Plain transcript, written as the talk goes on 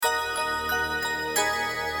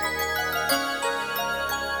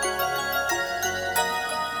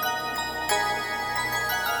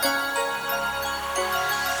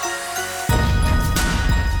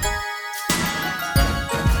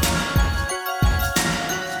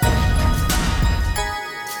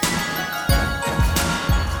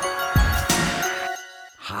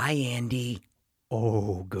Hi, Andy.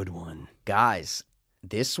 Oh, good one. Guys,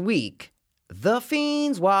 this week, The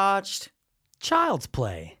Fiends watched Child's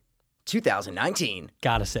Play. 2019.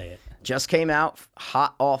 Gotta say it. Just came out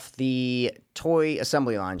hot off the toy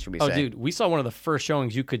assembly line, should we say. Oh, dude, we saw one of the first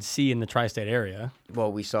showings you could see in the tri-state area.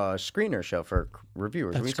 Well, we saw a screener show for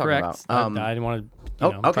reviewers. That's what are you correct. talking about? I didn't want to,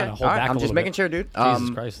 okay. kind of hold All right. back I'm a just little making bit. sure, dude. Jesus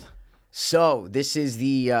Christ. So this is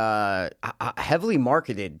the heavily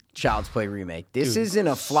marketed Child's Play remake. This isn't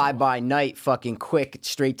a fly-by-night fucking quick,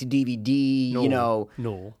 straight to DVD,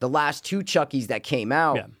 No. The last two Chuckies that came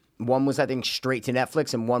out, Yeah. one was, I think, straight to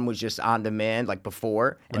Netflix, and one was just on demand, like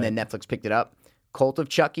before, and then Netflix picked it up. Cult of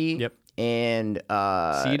Chucky. Yep. And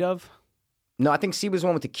Seed of? No, I think C was the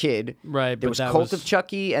one with the kid. Right, There but was that Cult was... of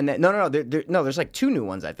Chucky, and then no, there's like two new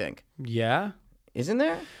ones, I think. Yeah? Isn't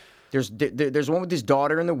there? There's one with his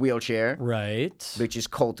daughter in the wheelchair, Right. which is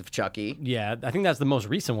Cult of Chucky. Yeah, I think that's the most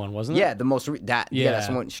recent one, wasn't it? Yeah, the most that's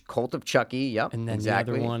the one. Cult of Chucky. Yep, And then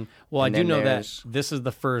exactly. the other one. Well, And I do then know that there's this is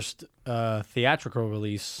the first theatrical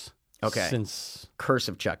release since... Curse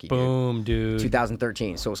of Chucky. Boom, dude.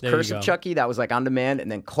 2013. So it was There you Curse of go. Chucky that was like on demand, and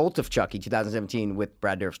then Cult of Chucky 2017 with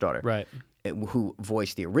Brad Dourif's daughter, Right. who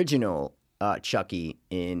voiced the original Chucky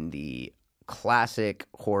in the classic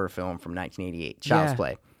horror film from 1988, Child's Yeah.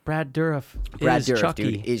 Play. Brad Dourif Brad is Dourif, Chucky.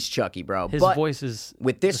 dude, is Chucky, bro. His but voice is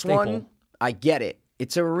with this the staple. one, I get it.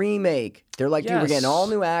 It's a remake. They're like, dude, we're getting Yes. all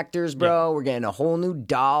new actors, bro. We're getting a whole new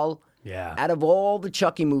doll. Yeah. Out of all the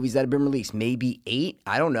Chucky movies that have been released, maybe 8,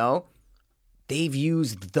 I don't know, they've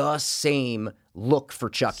used the same look for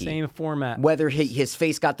Chucky. Same format. Whether his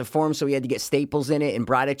face got deformed so he had to get staples in it and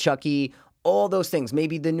Bride of Chucky, all those things.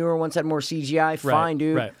 Maybe the newer ones had more CGI, fine,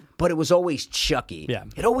 dude. right. But it was always Chucky. Yeah.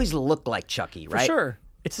 It always looked like Chucky, right? For sure.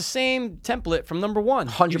 It's the same template from number one.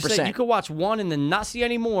 100%. You could watch one and then not see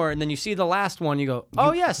any more, and then you see the last one, you go,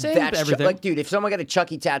 oh, yeah, same everything. Like, dude, if someone got a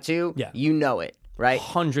Chucky tattoo, you know it, right?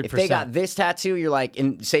 100%. If they got this tattoo, you're like,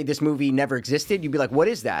 and say this movie never existed, you'd be like, what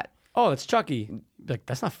is that? Oh, it's Chucky. Like,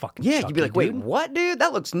 that's not fucking Yeah, Chucky, you'd be like, wait, dude. what, dude?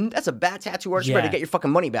 That's a bad tattoo artist. You better Yeah. get your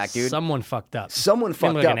fucking money back, dude. Someone fucked up. Someone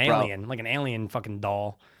fucked like up, an bro. alien, like an alien fucking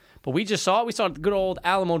doll. But we just saw it. We saw it at the good old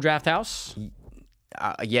Alamo Draft House.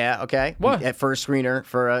 Yeah, okay. What? At first screener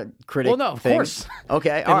for a critic. Well, no, of thing. course.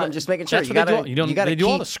 Okay, all right. I'm just making sure. That's You what they gotta, do. You don't- gotta they do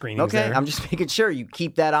all keep- the screenings Okay, there. I'm just making sure you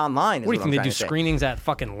keep that online. Is What do you I'm think? They trying do to say. screenings at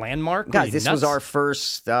fucking Landmark? What are Guys, you, this nuts? was our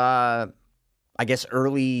first, I guess,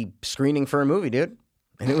 early screening for a movie, dude.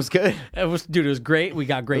 And it was good. It was great. We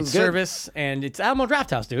got great was good. service, and it's Alamo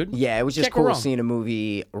Draft House, dude. Yeah, it was just Can't go cool wrong. seeing a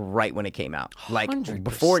movie right when it came out. Like,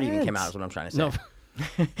 before it even came out is what I'm trying to say. No,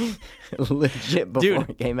 Legit before dude,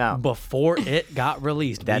 it came out. before it got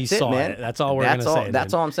released, That's we it, saw man. it. That's all we're gonna say.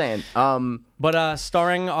 That's dude. all I'm saying. But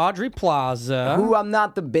starring Audrey Plaza. Who I'm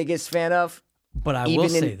not the biggest fan of. But I even will in-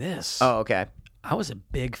 say this. Oh, okay. I was a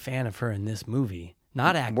big fan of her in this movie.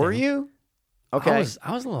 Not acting. Were you? I Okay. was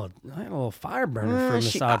I had a little fire burner for Miss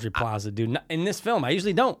she- Audrey Plaza, dude. Not- In this film, I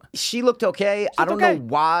usually don't. She looked okay. I don't okay. know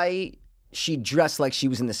why she dressed like she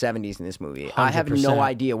was in the 70s in this movie. I have 100%. no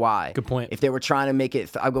idea why. Good point. If they were trying to make it,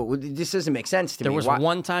 I go, well, this doesn't make sense to There me. was Why-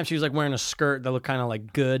 one time she was like wearing a skirt that looked kind of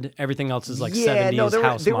like good. Everything else is like yeah, 70s no, there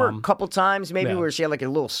house were mom. a couple times maybe Yeah. where she had like a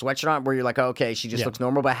little sweatshirt on where you're like, oh, okay, she just Yeah. looks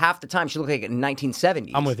normal. But half the time she looked like in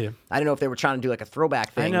 1970s. I'm with you. I don't know if they were trying to do like a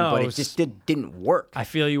throwback thing, know, but it it was- just didn't work. I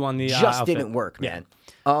feel you on the just outfit. didn't work, Yeah.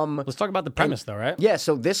 man. Let's talk about the premise, though, right? Yeah,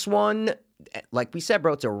 so this one, like we said,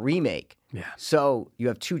 bro, it's a remake. Yeah. So you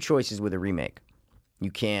have two choices with a remake.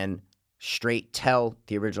 You can straight tell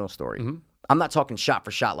the original story. I'm not talking shot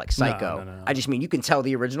for shot like Psycho. no. I just mean you can tell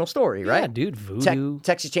the original story, right? Yeah, dude. Voodoo.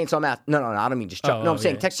 Texas Chainsaw Massacre. No, I don't mean just Chuck. Oh, no, I'm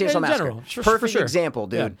saying yeah. Texas Yeah, Chainsaw in Massacre. general. For Perfect sure. example,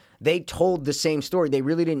 dude. Yeah. They told the same story. They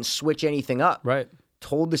really didn't switch anything up. Right.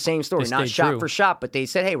 Told the same story, They not stayed shot true. for shot, but they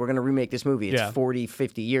said, hey, we're going to remake this movie. It's Yeah. 40,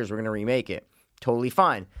 50 years. We're going to remake it. Totally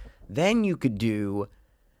fine. Then you could do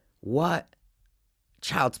what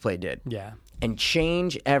Child's Play did Yeah. and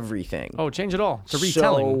change everything. Oh, change it all. It's a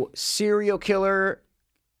retelling. So, serial killer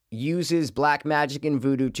uses black magic and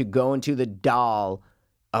voodoo to go into the doll,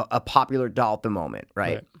 a popular doll at the moment,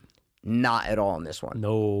 right? Not at all in this one.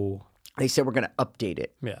 No. They said we're going to update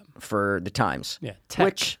it Yeah. for the times. Yeah. Tech.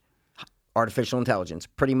 Which, artificial intelligence,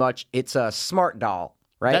 pretty much, it's a smart doll,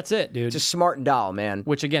 right? That's it, dude. It's a smart doll, man.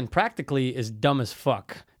 Which, again, practically is dumb as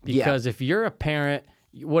fuck. Because if you're a parent,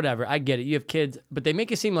 whatever, I get it. You have kids, but they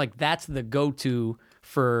make it seem like that's the go-to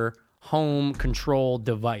for home control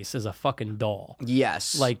device is a fucking doll.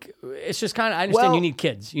 Yes. Like, it's just kind of, I understand Well- you need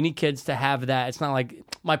kids. You need kids to have that. It's not like,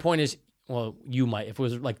 my point is, well, you might, if it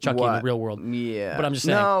was like Chucky in the What? real world. Yeah. But I'm just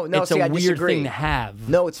saying, No, it's see, a I weird disagree. thing to have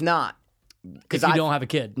No, it's not. if you don't have a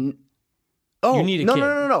kid. Oh, you need a no,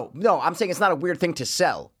 kid. No, I'm saying it's not a weird thing to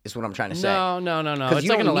sell, is what I'm trying to say. No. It's you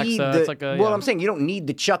like an don't Alexa. need It's like a. Well, yeah. I'm saying you don't need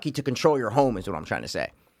the Chucky to control your home, is what I'm trying to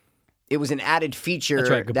say. It was an added feature That's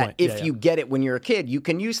right, good that point. if Yeah, you get it when you're a kid, you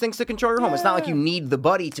can use things to control your home. It's not like you need the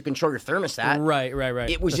buddy to control your thermostat. Right.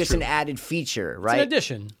 It was That's just true. an added feature, right? It's an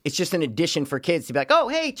addition. It's just an addition for kids to be like, oh,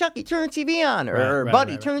 hey, Chucky, turn the TV on. Or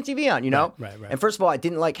Buddy, turn the TV on, you know? Right. And first of all, I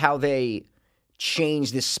didn't like how they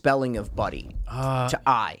changed the spelling of Buddy to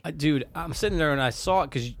I. Dude, I'm sitting there and I saw it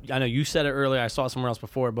because I know you said it earlier. I saw it somewhere else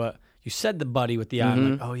before, but you said the buddy with the I.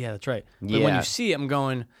 I'm like, oh, yeah, that's right. But when Yeah. you see it, I'm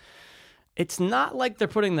going, it's not like they're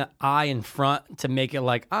putting the I in front to make it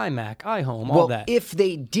like iMac, iHome, all Well, that. if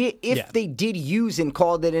they did use and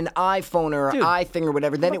called it an iPhone or Dude, I thing or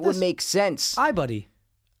whatever, then how it about would this? make sense. iBuddy.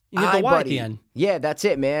 You get the Y at iBuddy. the end. Yeah, that's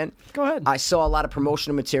it, man. Go ahead. I saw a lot of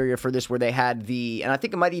promotional material for this where they had and I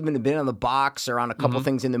think it might even have been on the box or on a couple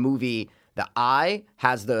things in the movie. The I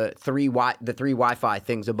has the three Wi-Fi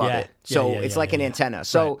things above Yeah. it, so Yeah, it's yeah, like yeah, an yeah. antenna.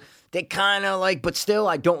 So they kind of like, but still,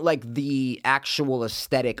 I don't like the actual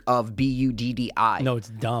aesthetic of BUDDI. No, it's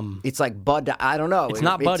dumb. It's like Bud. I don't know. It's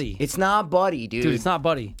not Buddy. It's not Buddy, dude. Dude, it's not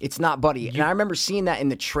Buddy. It's not Buddy. And I remember seeing that in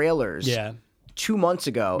the trailers. Yeah. 2 months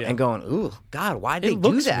ago and going, ooh, God, why'd they It do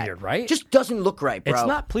looks that? weird, right? Just doesn't look right, bro. It's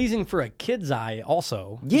not pleasing for a kid's eye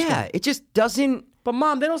also. Yeah, it just doesn't. But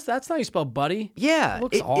Mom, that's not how you spell buddy. Yeah, It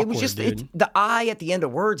looks it awkward, was just dude. the I at the end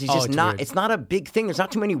of words is just it's not. weird. It's not a big thing. There's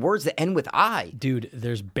not too many words that end with I. Dude,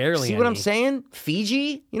 there's barely See what I'm any. saying?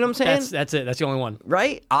 Fiji. You know what I'm saying? That's it. That's the only one.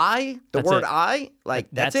 Right? The That's word it. I. Like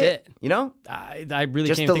That's that's it. You know? I really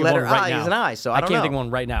Just can't the think of letter one right I now. is an I. So I don't can't know. think of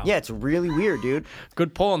one right now. Yeah, it's really weird, dude.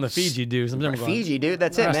 Good pull on the Fiji, dude. Sometimes I'm going, Fiji, dude.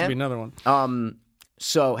 That's there it, has to man. be another one.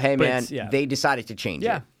 So, hey, man, it's- yeah. they decided to change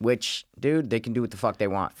Yeah. it, which, dude, they can do what the fuck they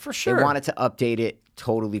want. For sure. They wanted to update it.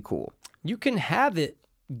 Totally cool. You can have it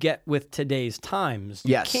get with today's times.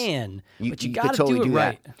 Yes. You can, but you could got to totally do it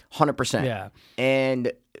right. that. 100%. Yeah.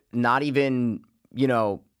 And not even, I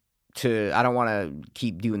don't want to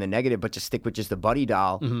keep doing the negative, but to stick with just the Buddy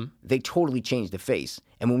doll, Mm-hmm. they totally changed the face.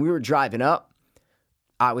 And when we were driving up,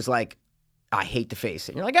 I was like, I hate the face.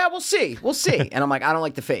 And you're like, we'll see. We'll see. And I'm like, I don't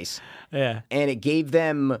like the face. Yeah. And it gave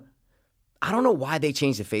them, I don't know why they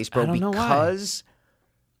changed the face, bro, I don't know why. because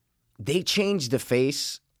they changed the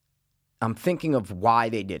face. I'm thinking of why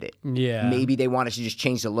they did it. Yeah. Maybe they wanted to just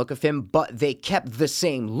change the look of him, but they kept the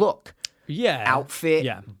same look. Yeah. Outfit,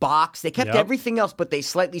 Yeah. box. They kept Yep. everything else, but they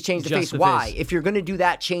slightly changed the Just face. the Why? face. If you're going to do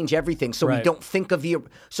that, change everything so we Right. don't think of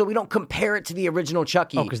so we don't compare it to the original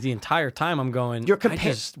Chucky. Oh, because the entire time I'm going, You're I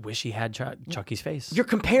just wish he had Chucky's face. You're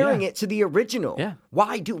comparing it to the original. Yeah.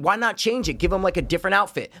 Why not change it? Give him like a different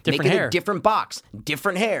outfit. Different Make it hair. a different box.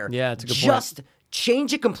 Different hair. Yeah, it's a good point. Just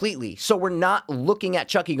change it completely so we're not looking at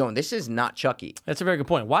Chucky going, this is not Chucky. That's a very good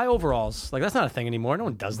point. Why overalls? Like, that's not a thing anymore. No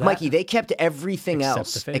one does that. Mikey, they kept everything Except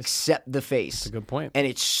else the face. except the face. That's a good point. And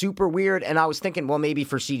it's super weird. And I was thinking, well, maybe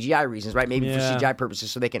for CGI reasons, right? Maybe for Yeah. CGI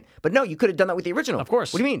purposes so they can. But no, you could have done that with the original. Of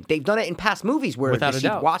course. What do you mean? They've done it in past movies where Without a if you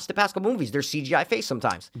doubt. watch the past couple movies, there's CGI face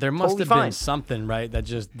sometimes. There must Totally have fine. been something, right, that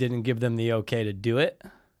just didn't give them the okay to do it.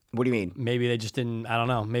 What do you mean? Maybe they just didn't, I don't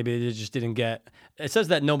know. Maybe they just didn't get. It says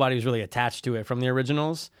that nobody was really attached to it from the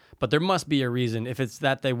originals, but there must be a reason. If it's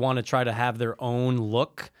that they want to try to have their own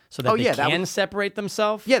look so that Oh, they yeah, that can was- separate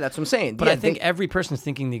themselves. Yeah, that's what I'm saying. But Yeah, I think every person's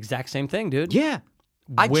thinking the exact same thing, dude. Yeah.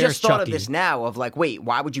 I Where's just thought Chucky? of this now of like, wait,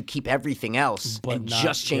 why would you keep everything else But and not-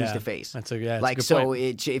 just change yeah. the face? That's a like good so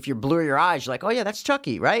point. if you blur your eyes, you're like, oh yeah, that's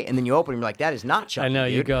Chucky, right? And then you open and you're like, that is not Chucky. I know,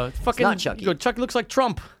 you dude. go, It's fucking, not Chucky. you go, Chucky looks like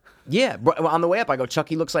Trump. Yeah, well, on the way up, I go,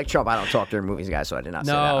 Chucky looks like Trump. I don't talk during movies, guys, so I did not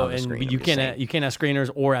say that No, on the and screen. you I'm just saying. can't have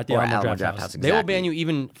screeners or at the Or Alamo Alamo Draft Draft House. House, They will exactly. ban you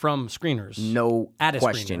even from screeners. No at a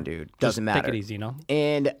question, screener. dude. Just Doesn't matter. Take it easy, you know.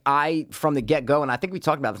 And I, from the get go, and I think we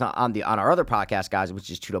talked about this on our other podcast, guys,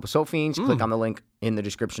 which is Two Dope Soul Fiends. Click on the link in the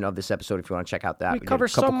description of this episode if you want to check out that. We did cover a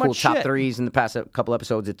couple so cool much top shit. threes in the past couple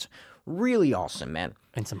episodes. It's really awesome, man.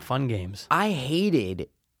 And some fun games. I hated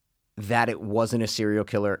that it wasn't a serial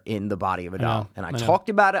killer in the body of a doll. know, And I I know. talked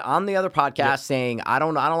about it on the other podcast saying, I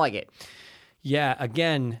don't like it. Yeah,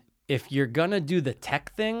 again, if you're gonna do the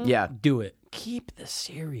tech thing, Yeah. do it. Keep the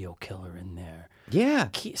serial killer in there. Yeah.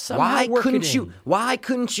 Somehow Why work it couldn't you in. why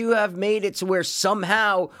couldn't you have made it to where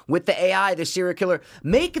somehow with the AI, the serial killer,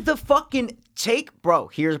 make the fucking bro,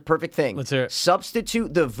 here's a perfect thing. Let's hear it.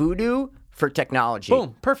 Substitute the voodoo for technology.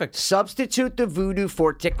 Boom, perfect. Substitute the voodoo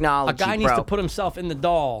for technology. A guy needs bro. to put himself in the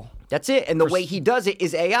doll. That's it. And the way he does it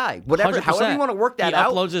is AI. Whatever, 100%. however you want to work that he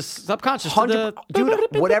out. uploads his subconscious to the... Dude,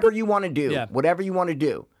 whatever you want to do. Yeah. Whatever you want to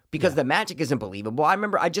do. because the magic isn't believable. I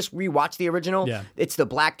remember I just rewatched the original. Yeah. It's the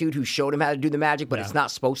black dude who showed him how to do the magic, but it's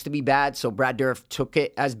not supposed to be bad. So Brad Dourif took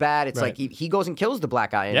it as bad. It's like he goes and kills the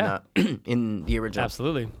black guy in the original.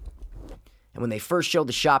 Absolutely. And when they first showed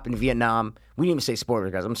the shop in Vietnam, we didn't even say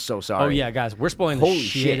spoilers, guys. I'm so sorry. Oh yeah, guys, we're spoiling the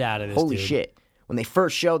shit out of this. Holy dude. shit! When they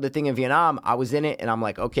first showed the thing in Vietnam, I was in it, and I'm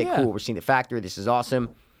like, okay, cool. We're seeing the factory. This is awesome.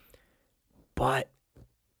 But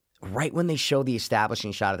right when they showed the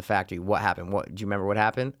establishing shot of the factory, what happened? What do you remember? What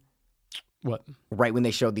happened? What? Right when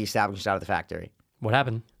they showed the establishing shot of the factory, What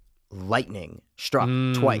happened? lightning struck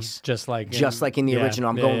twice, Just like in the original.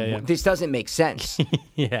 I'm going. This doesn't make sense.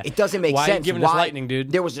 Yeah. It doesn't make Why sense. Are you giving us lightning,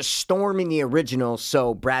 dude? There was a storm in the original,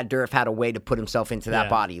 so Brad Dourif had a way to put himself into that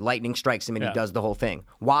body. Lightning strikes him, and he does the whole thing.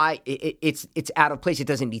 Why? It's out of place. It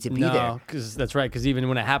doesn't need to be there. No, because that's right. Because even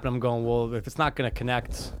when it happened, I'm going, well, if it's not going to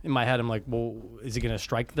connect in my head, I'm like, well, is it going to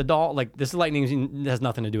strike the doll? Like, this lightning has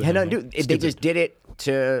nothing to do with it. No, dude, they just did it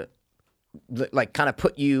to like kind of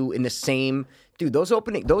put you in the same. Dude,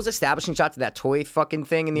 those establishing shots of that toy fucking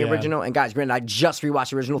thing in the original. And guys, granted, I just rewatched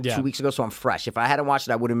the original 2 weeks ago, so I'm fresh. If I hadn't watched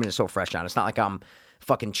it, I would have been so fresh on. It's not like I'm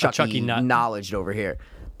fucking Chucky knowledge over here.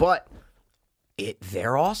 But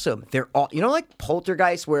they're awesome. They're all, like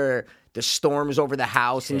Poltergeist, where the storms over the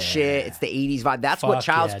house and shit. It's the 80s vibe. That's what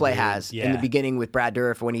Child's Play has in the beginning with Brad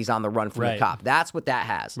Dourif when he's on the run from the cop. That's what that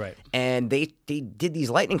has. Right. And they did these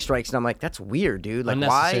lightning strikes, and I'm like, that's weird, dude. Like,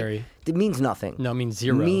 Unnecessary. why? It means nothing. No, it means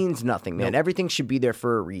zero. It means nothing, man. Everything should be there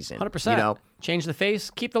for a reason. 100%. Change the face,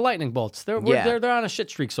 keep the lightning bolts. They're on a shit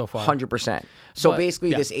streak so far. 100%. So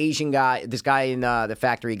basically, this Asian guy, this guy in the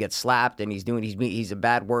factory gets slapped, and he's a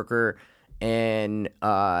bad worker, and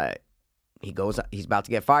he's about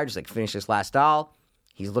to get fired. He's like, finish this last doll.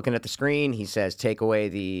 He's looking at the screen. He says, take away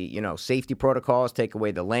the, safety protocols, take away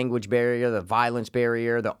the language barrier, the violence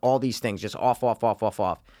barrier, all these things, just off.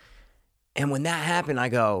 And when that happened, I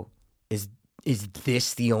go, is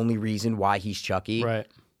this the only reason why he's Chucky? Right.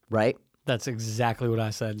 Right? That's exactly what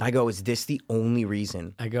I said. I go, is this the only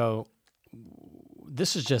reason? I go,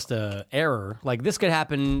 this is just a error. Like, this could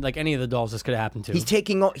happen, like any of the dolls this could happen to. He's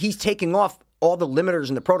taking off all the limiters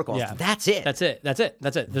and the protocols. Yeah. That's it. That's it.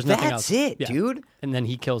 There's nothing else. That's it, dude. And then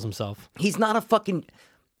he kills himself. He's not a fucking...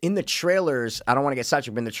 In the trailers, I don't want to get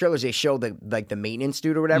sidetracked, but in the trailers they show the maintenance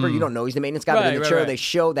dude or whatever. You don't know he's the maintenance guy, but in the trailer they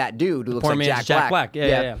show that dude who looks like Jack Black.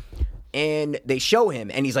 Yeah. And they show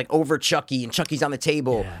him, and he's like over Chucky, and Chucky's on the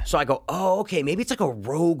table. Yeah. So I go, oh, okay, maybe it's like a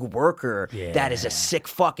rogue worker that is a sick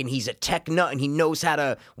fuck, and he's a tech nut, and he knows how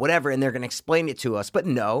to whatever, and they're going to explain it to us. But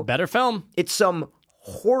no. Better film. It's some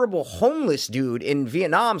horrible homeless dude in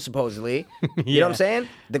Vietnam, supposedly. You know what I'm saying?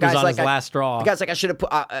 The guy's on like his last straw. The guy's like, I should have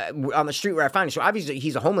put on the street where I found him. So obviously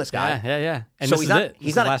he's a homeless guy. Yeah. And so this he's is not. it.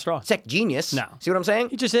 He's not last straw. a tech genius. No. See what I'm saying?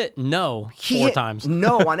 He just hit no He four hit times.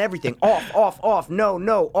 no on everything. Off.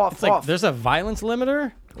 No. Off. It's like off. there's a violence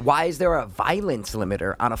limiter. Why is there a violence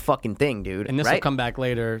limiter on a fucking thing, dude? And this right? will come back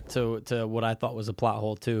later to what I thought was a plot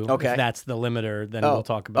hole too. Okay. If that's the limiter, then we'll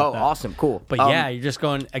talk about that. Oh, awesome, cool. But yeah, you're just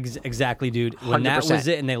going exactly, dude. When that 100%. was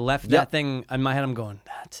it, and they left that thing in my head, I'm going,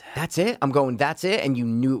 that's it. That's it. I'm going. That's it. And you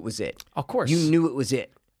knew it was it. Of course, You knew it was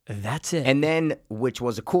it. that's it. And then, which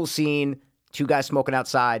was a cool scene. 2 guys smoking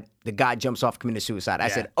outside. The guy jumps off, committing suicide. I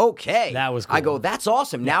said, okay. That was cool. I go, that's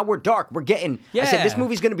awesome. Now we're dark. We're getting... I said, this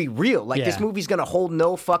movie's going to be real. Like, this movie's going to pull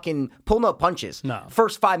no punches. No.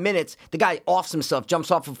 First 5 minutes, the guy offs himself,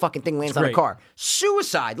 jumps off a fucking thing, lands on a car.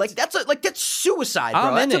 Suicide. That's suicide,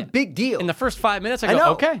 bro. That's a big deal. In the first 5 minutes, I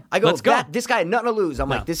know. okay, I go, let's go. This guy had nothing to lose. I'm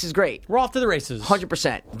like, this is great. We're off to the races.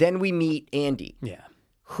 100%. Then we meet Andy. Yeah.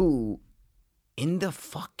 Who, in the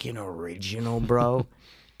fucking original, bro,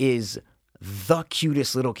 is... the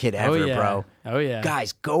cutest little kid ever, bro. Oh, yeah.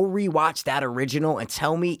 Guys, go rewatch that original and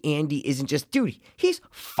tell me Andy isn't just... Dude, he's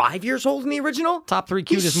 5 years old in the original. Top 3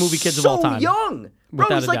 cutest movie kids of all time. He's so young. Bro,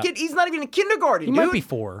 he's not even in kindergarten, He dude. might be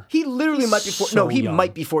 4. He literally might be 4. So no, he young.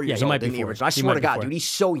 might be 4 years he old might be in the 4. original. I swear to God, dude, he's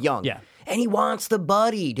so young. Yeah. And he wants the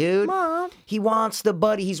buddy, dude. Mom. He wants the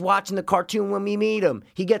buddy. He's watching the cartoon when we meet him.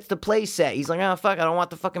 He gets the play set. He's like, oh, fuck, I don't want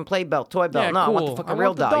the fucking toy belt. No, cool. I want the fucking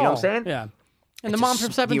real doll. You know what I'm saying? Yeah. And the mom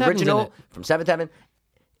from Seventh Heaven's in it. From Seventh Heaven.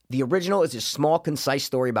 The original is a small, concise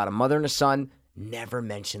story about a mother and a son. Never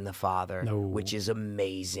mention the father, which is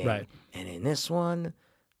amazing. Right. And in this one,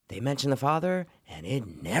 they mention the father, and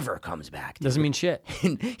it never comes back. Dude. Doesn't mean shit.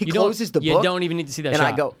 He closes the book. You don't even need to see that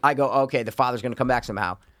and shot. I go, okay, the father's going to come back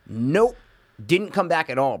somehow. Nope. Didn't come back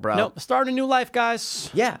at all, bro. Nope. Start a new life, guys.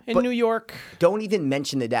 Yeah. In New York. Don't even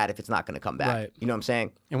mention the dad if it's not going to come back. Right. You know what I'm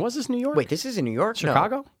saying? And was this New York? Wait, this is in New York?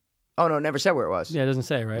 Chicago? Oh, no, it never said where it was. Yeah, it doesn't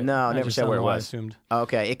say, right? No, it never said where it was. I assumed.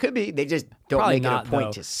 Okay, it could be. They just don't Probably make not, it a point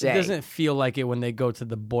though. to say. It doesn't feel like it when they go to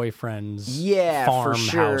the boyfriend's for farmhouse.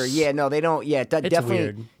 sure. Yeah, no, they don't. Yeah, that definitely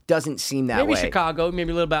weird. doesn't seem that way. Maybe Chicago,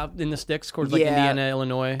 maybe a little bit in the sticks, towards like Indiana,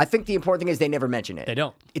 Illinois. I think the important thing is they never mention it. They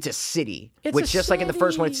don't. It's a city. It's which a just like in the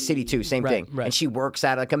first one, it's a city city. too. Same Right, thing. right. And she works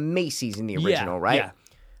at like a Macy's in the original, right? Yeah.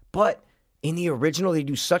 But in the original, they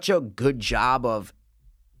do such a good job of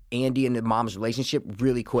Andy and the mom's relationship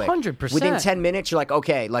really quick. 100%. Within 10 minutes, you're like,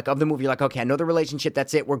 okay, like of the movie, you're like, okay, I know the relationship,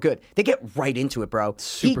 that's it, we're good. They get right into it, bro.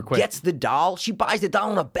 Super quick. He gets the doll. She buys the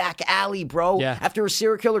doll in a back alley, bro. Yeah. After a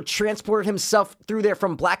serial killer transported himself through there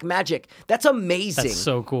from Black Magic. That's amazing. That's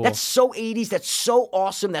so cool. That's so 80s. That's so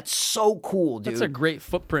awesome. That's so cool, dude. That's a great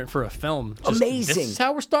footprint for a film. Amazing. This is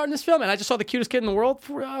how we're starting this film. And I just saw the cutest kid in the world.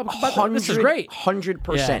 This is great.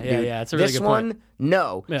 100%, Yeah, dude. yeah, it's a really this good one, point.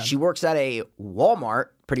 no. Yeah. She works at a Walmart,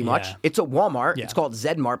 pretty much. Yeah. It's a Walmart. Yeah. It's called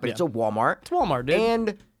Zedmart, but it's a Walmart. It's Walmart, dude.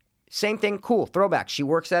 And same thing, cool. Throwback. She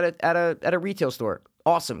works at a retail store.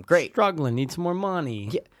 Awesome. Great. Struggling, need some more money.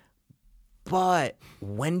 Yeah. But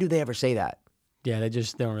when do they ever say that? Yeah, they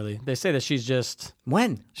just don't really. They say that she's just.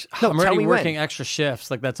 When? No, I'm tell already me working when. extra shifts.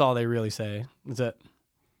 Like that's all they really say. That's it.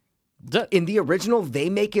 That's it. In the original, they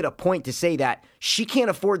make it a point to say that she can't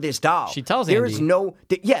afford this doll. She tells there Andy. is no,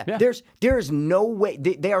 Yeah. there is no way.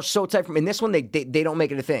 They are so tight from. In this one, they don't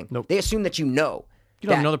make it a thing. Nope. They assume that you know. You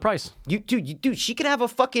don't that- know the price. Dude, she could have a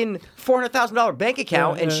fucking $400,000 bank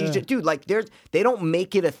account, and she's just, dude, like, they don't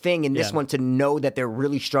make it a thing in this Yeah. one to know that they're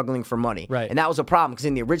really struggling for money, Right. And that was a problem because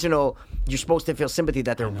in the original, you're supposed to feel sympathy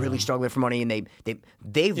that they're really struggling for money, and they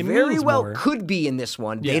very means well more. could be in this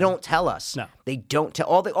one. Yeah. They don't tell us. No. They don't tell.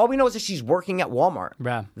 All we know is that she's working at Walmart.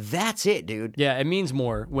 Yeah. That's it, dude. Yeah, it means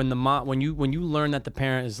more when the mom when you learn that the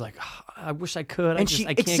parent is like, "Oh, I wish I could. And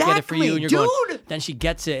I can't get it for you. And you're dude. going, then she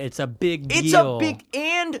gets it. It's a big deal. It's a big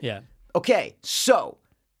and. Yeah. Okay, so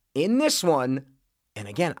in this one, and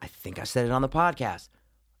again, I think I said it on the podcast,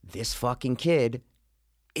 this fucking kid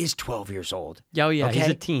is 12 years old. Oh, yeah, okay? he's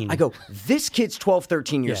a teen. I go, this kid's 12,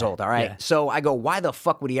 13 years Yeah, old, all right? yeah. So I go, why the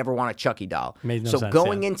fuck would he ever want a Chucky doll? Made no so sense,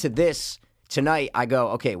 going yeah. into this tonight, I go,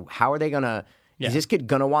 okay, how are they going to... Yeah. Is this kid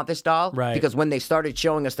gonna want this doll? Right. Because when they started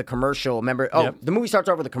showing us the commercial, remember? Yep. The movie starts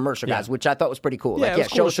over with the commercial, guys, Yeah. which I thought was pretty cool. Yeah, it was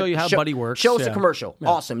cool to show you how Buddy works. Show us the Yeah. commercial. Yeah.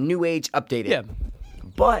 Awesome, new age, updated. Yeah.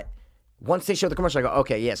 But once they show the commercial, I go,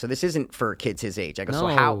 okay, yeah, so this isn't for kids his age. I go, so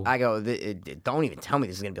No. how? I go, don't even tell me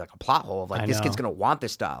this is going to be like a plot hole of like, I this know. kid's going to want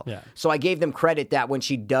this doll. Yeah. So I gave them credit that when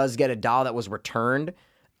she does get a doll that was returned,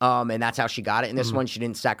 and that's how she got it. In this one, she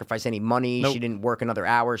didn't sacrifice any money. Nope. She didn't work another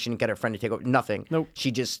hour. She didn't get her friend to take over. Nothing. Nope. She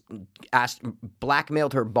just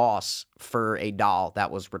blackmailed her boss for a doll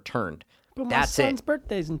that was returned. But That's my son's it.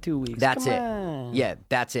 birthday's in 2 weeks. That's Come it. on. Yeah,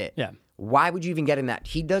 that's it. Yeah. Why would you even get in that?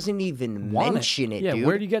 He doesn't even Want mention it, Yeah, dude.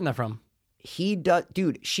 where are you getting that from? He does,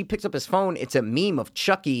 dude. She picks up his phone. It's a meme of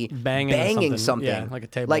Chucky Banging something, Yeah, like a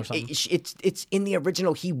table or Like something. it's in the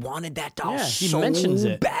original. He wanted that doll Yeah, he so mentions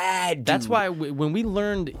it. bad. Dude. That's why when we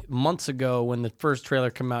learned months ago when the first trailer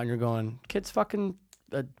came out and you're going, kids fucking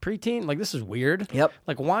preteen, like this is weird. Yep.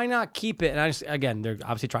 Like why not keep it? And I just, again, they're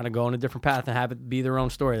obviously trying to go in a different path and have it be their own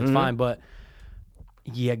story. That's fine, but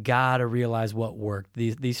you gotta realize what worked.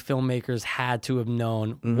 These filmmakers had to have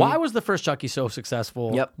known why was the first Chucky so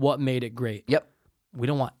successful. Yep. What made it great. Yep. We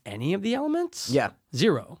don't want any of the elements. Yeah.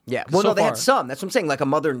 Zero. Yeah. Well, So no, they far. had some. That's what I'm saying. Like a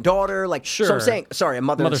mother and daughter. Like, so I'm Sure. saying, sorry, a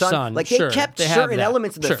mother and son. Mother-son, Like they sure. kept They have certain that.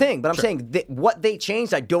 elements of the Sure, thing. But I'm sure. saying what they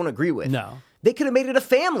changed, I don't agree with. No. They could have made it a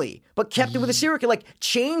family, but kept it with a serial killer. Like,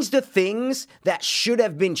 change the things that should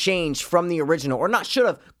have been changed from the original, or not should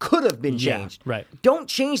have, could have been Yeah, changed. right. Don't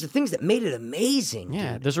change the things that made it amazing.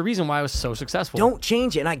 Yeah, dude. there's a reason why it was so successful. Don't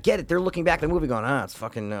change it. And I get it. They're looking back at the movie going, it's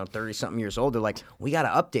fucking 30-something years old. They're like, we got to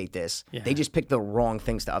update this. Yeah. They just picked the wrong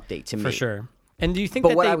things to update to me. for sure. And do you think But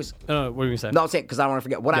that what they, I was- what were you gonna say? No, I'm saying, because I don't want to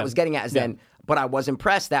forget. What I Yeah. was getting at is Yeah. then, but I was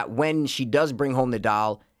impressed that when she does bring home the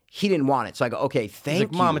doll, he didn't want it. So I go, okay, thank He's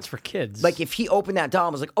like, you. Mom, it's for kids. Like if he opened that doll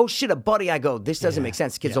and was like, "Oh shit, a buddy," I go, "This doesn't make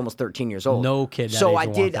sense." The kid's almost 13 years old. No kid that So age I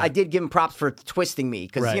will did. want that. I did give him props for twisting me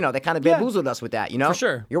because Right. they kind of Yeah. bamboozled us with that. You know, For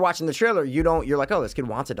sure. You're watching the trailer. You're like, "Oh, this kid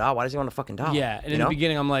wants a doll. Why does he want a fucking doll?" yeah, and You in know? the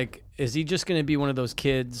beginning, I'm like, is he just gonna be one of those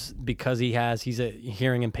kids because he's a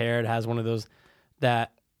hearing impaired, has one of those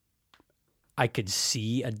that I could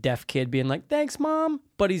see a deaf kid being like, "Thanks, Mom,"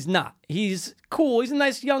 but he's not. He's cool. He's a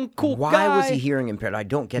nice, young, cool Why guy. was he hearing impaired? I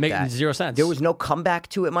don't get Making that. zero sense. There was no comeback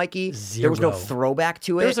to it, Mikey. There was no Zero. throwback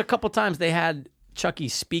to it. There was a couple times they had Chucky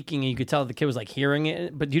speaking, and you could tell the kid was like hearing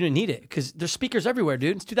it, but you didn't need it because there's speakers everywhere,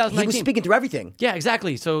 dude. It's 2019. He was speaking through everything. Yeah,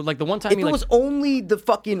 exactly. So like the one time if it was only the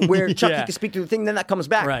fucking where Chucky could speak through the thing, then that comes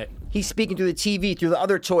back. Right. He's speaking through the TV, through the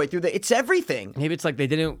other toy, it's everything. Maybe it's like they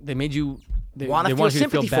made you want you to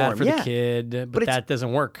feel bad for the kid, but that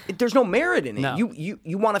doesn't work. There's no merit in it. No.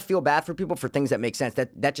 You want to feel bad for people for things that make sense.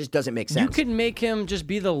 That just doesn't make sense. You could make him just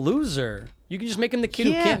be the loser. You can just make him the kid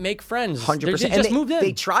who can't make friends. 100%. They just moved in.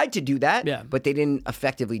 They tried to do that, but they didn't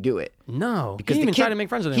effectively do it. No. Because he didn't even try to make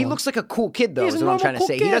friends with anyone. He looks like a cool kid, though, is what I'm trying to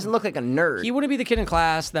say. Kid. He doesn't look like a nerd. He wouldn't be the kid in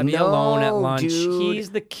class that'd be alone at lunch. Dude. He's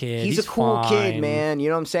the kid. He's a cool kid, man. You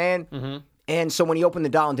know what I'm saying? Mm-hmm. And so when he opened the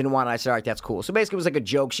doll and didn't want it, I said, all right, that's cool. So basically it was like a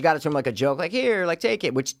joke. She got it to him like a joke, like, here, like, take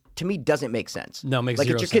it, which to me doesn't make sense. No, it makes like,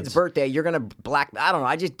 zero it's your sense. kid's birthday. You're going to I don't know.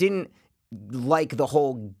 I just didn't like the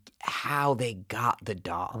whole how they got the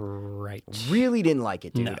doll. Right. Really didn't like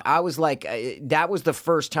it, dude. No. I was like, that was the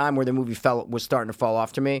first time where the movie was starting to fall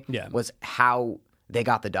off to me. Yeah. Was how they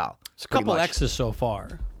got the doll. It's a couple X's so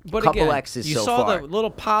far. But couple again, X's you so saw far. the little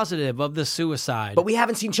positive of the suicide. But we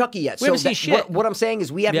haven't seen Chucky yet. We haven't seen shit. What I'm saying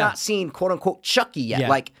is we have not seen quote-unquote Chucky yet. Yeah.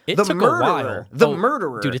 Like, It the took a murderer. while. The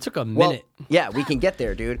murderer. Dude, it took a Well, minute. yeah, we can get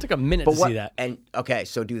there, dude. It took a minute to see that. And, okay,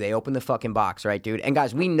 so do they open the fucking box, right, dude? And,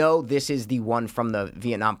 guys, we know this is the one from the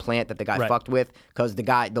Vietnam plant that the guy fucked with because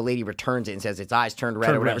the lady returns it and says its eyes turned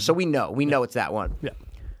red or whatever. So we know it's that one. Yeah.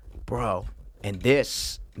 Bro, and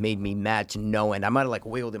this made me mad to no end. I might have, like,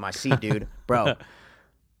 wiggled in my seat, dude. Bro.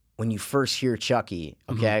 When you first hear Chucky,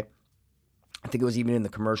 okay, I think it was even in the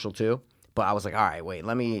commercial too, but I was like, all right, wait,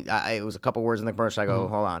 it was a couple words in the commercial. I go,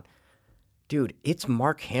 hold on. Dude, it's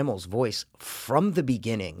Mark Hamill's voice from the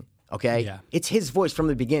beginning, okay? Yeah. It's his voice from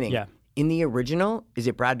the beginning. Yeah. In the original, is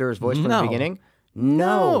it Brad Dourif's voice from the beginning?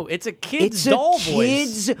 No, it's a kid's doll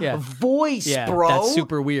voice. It's a kid's voice, bro. That's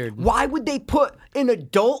super weird. Why would they put an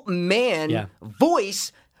adult man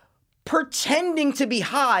voice pretending to be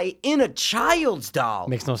high in a child's doll?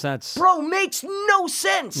 Makes no sense. Bro, makes no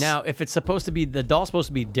sense. Now, if it's supposed to be, the doll's supposed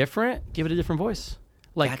to be different, give it a different voice.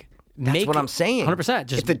 Like, that's what I'm saying.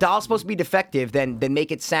 100%. If the doll's supposed to be defective, then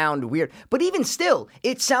make it sound weird. But even still,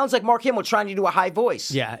 it sounds like Mark Hamill trying to do a high voice.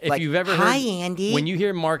 Yeah, if like, you've ever heard... Hi, Andy. When you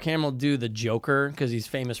hear Mark Hamill do the Joker, because he's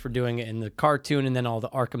famous for doing it in the cartoon and then all the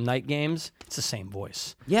Arkham Knight games, it's the same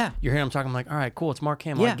voice. Yeah. You're hearing him talking, I'm like, all right, cool, it's Mark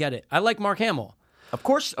Hamill. I get it. I like Mark Hamill. Of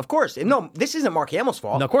course. No, this isn't Mark Hamill's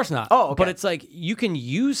fault. No, of course not. Oh, okay. But it's like, you can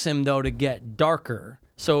use him, though, to get darker.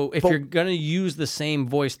 So if you're going to use the same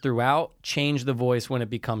voice throughout, change the voice when it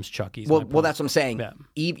becomes Chucky's. Well, that's what I'm saying.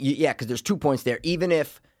 Yeah, because there's 2 points there. Even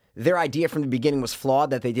if their idea from the beginning was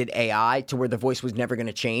flawed, that they did AI to where the voice was never going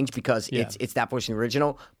to change because it's that voice in the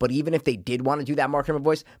original. But even if they did want to do that Mark Hamill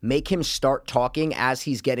voice, make him start talking as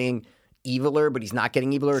he's getting eviler, but he's not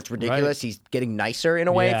getting eviler. It's ridiculous. Right. He's getting nicer in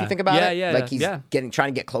a way if you think about it. Yeah, like he's trying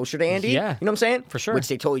to get closer to Andy. Yeah. You know what I'm saying? For sure. Which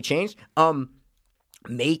they totally changed.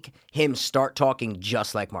 Make him start talking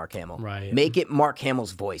just like Mark Hamill. Right. Make it Mark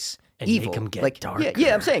Hamill's voice. And evil. Make him get darker.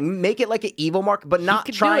 Yeah, I'm saying make it like an evil Mark, but not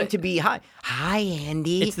trying to be hi. Hi,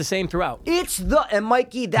 Andy. It's the same throughout. And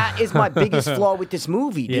Mikey, that is my biggest flaw with this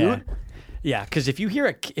movie, dude. Yeah, because if you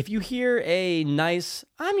hear a nice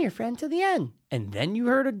 "I'm your friend to the end," and then you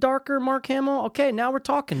heard a darker Mark Hamill, okay, now we're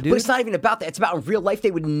talking, dude. But it's not even about that. It's about in real life. They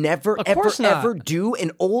would never, ever do an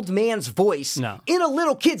old man's voice in a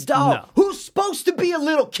little kid's doll who's supposed to be a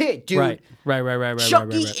little kid, dude. Right.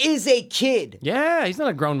 Chucky is a kid. Yeah, he's not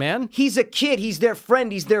a grown man. He's a kid. He's their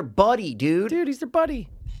friend. He's their buddy, dude. Dude, he's their buddy.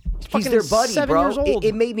 He's their buddy, 7 bro. years old.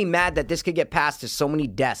 It made me mad that this could get passed to so many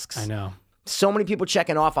desks. I know. So many people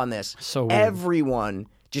checking off on this. So weird. Everyone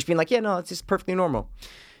just being like, yeah, no, it's just perfectly normal.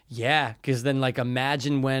 Yeah, because then, like,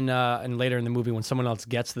 imagine when, and later in the movie, when someone else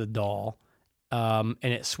gets the doll, and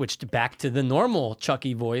it switched back to the normal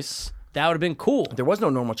Chucky voice, that would have been cool. There was no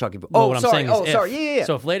normal Chucky voice. Well, sorry. Yeah.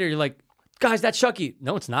 So if later you're like, guys, that's Chucky.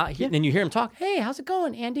 No, it's not. Then you hear him talk. Hey, how's it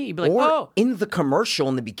going, Andy? You'd be like, or in the commercial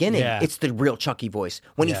in the beginning, it's the real Chucky voice.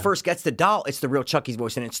 When he first gets the doll, it's the real Chucky's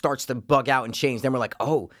voice, and it starts to bug out and change. Then we're like,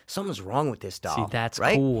 oh, something's wrong with this doll. See, that's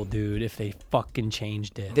cool, dude, if they fucking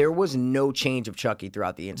changed it. There was no change of Chucky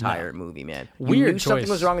throughout the entire movie, man. Weird you knew choice. Something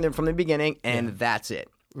was wrong with him from the beginning, and that's it.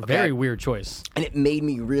 Okay? Very weird choice. And it made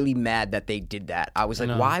me really mad that they did that. I was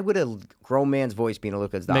like, why would a grown man's voice be in a little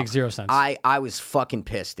kid's doll? Makes zero sense. I was fucking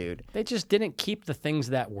pissed, dude. They just didn't keep the things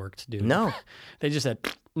that worked, dude. No. They just said,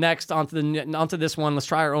 next, onto this one. Let's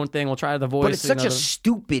try our own thing. We'll try the voice. But it's such a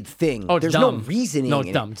stupid thing. Oh, it's There's dumb. no reasoning. No,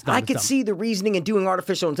 it's dumb. It's dumb. I could see the reasoning in doing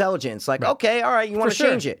artificial intelligence. Like, okay, all right, you want to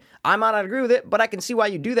change it. I might not agree with it, but I can see why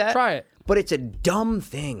you do that. Try it. But it's a dumb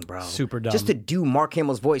thing, bro. Super dumb. Just to do Mark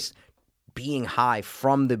Hamill's voice being high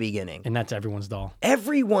from the beginning. And that's everyone's doll.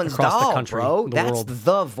 Everyone's Across doll, the country, bro. the That's world.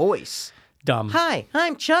 the voice. Dumb. Hi,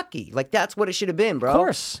 I'm Chucky. Like, that's what it should have been, bro. Of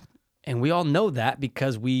course. And we all know that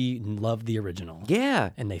because we love the original. Yeah.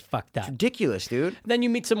 And they fucked that. Ridiculous, dude. Then you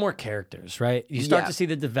meet some more characters, right? You start Yeah. to see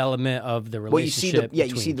the development of the Well, you see relationship the- you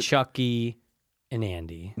between see the- Chucky and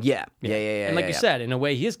Andy. Yeah. And like you said, in a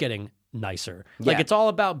way, he is getting nicer. Like, Yeah. it's all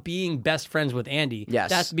about being best friends with Andy. Yes.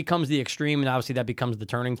 That becomes the extreme, and obviously that becomes the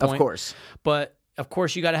turning point. Of course. But, of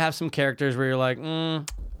course, you got to have some characters where you're like,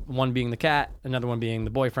 one being the cat, another one being the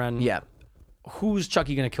boyfriend. Yeah. Who's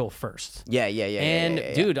Chucky going to kill first? Yeah.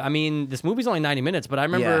 And, dude, I mean, this movie's only 90 minutes, but I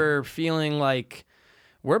remember feeling like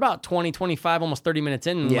we're about 20, 25, almost 30 minutes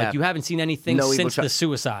in. And, like, you haven't seen anything No evil since the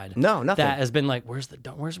suicide. No, nothing. That has been like, where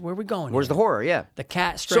are we going? Where's here? the horror? Yeah. The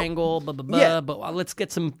cat strangle, blah, blah, blah. Yeah. But let's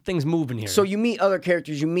get some things moving here. So you meet other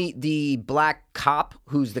characters. You meet the black cop,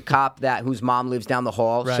 who's the cop whose mom lives down the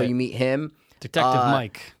hall. So Right. you meet him. Detective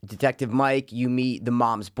Mike. Detective Mike. You meet the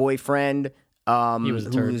mom's boyfriend, He was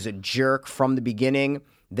a turd. who's a jerk from the beginning.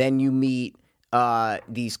 Then you meet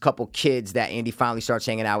these couple kids that Andy finally starts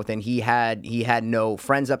hanging out with, and he had no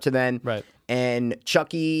friends up to then. Right. And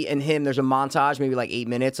Chucky and him, there's a montage, maybe like 8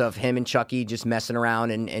 minutes of him and Chucky just messing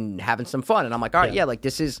around and having some fun. And I'm like, all right, yeah, like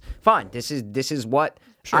this is fine. This is what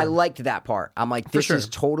I liked that part. I'm like, this is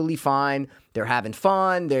totally fine. They're having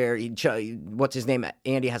fun. What's his name?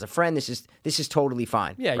 Andy has a friend. This is totally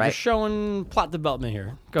fine. Yeah, right? you're showing plot development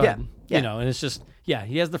here. Go Yeah, ahead. yeah. You know, and it's just,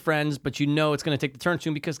 he has the friends, but you know it's going to take the turn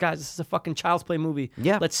soon because, guys, this is a fucking Child's Play movie.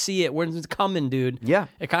 Yeah. Let's see it. When's it coming, dude? Yeah.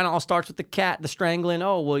 It kind of all starts with the cat, the strangling.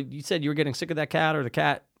 Oh, well, you said you were getting sick of that cat, or the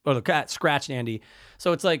cat scratched Andy.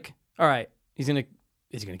 So it's like, all right, is he going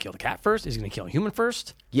to kill the cat first? Is he going to kill a human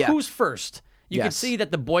first? Yeah. Who's first? You can Yes. see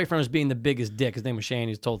that the boyfriend was being the biggest dick. His name was Shane.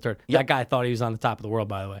 He's told turd. That guy thought he was on the top of the world,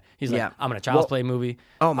 by the way. He's like, Yeah. I'm in a Child's Play movie.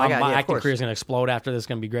 Oh, my God, My yeah, of acting course. career is going to explode after this. It's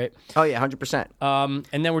going to be great. Oh yeah, 100%.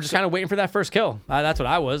 And then we're just kind of waiting for that first kill. That's what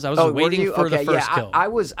I was. I was just waiting for the first kill.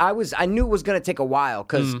 I knew it was going to take a while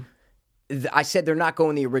because I said they're not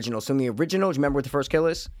going the original. So in the original, do you remember what the first kill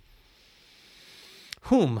is?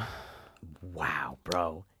 Whom? Wow,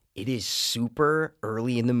 bro. It is super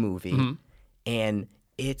early in the movie, and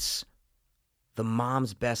it's the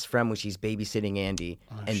mom's best friend when she's babysitting Andy,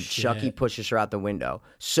 and Chucky pushes her out the window.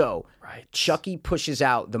 So Chucky pushes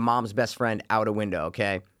out the mom's best friend out a window,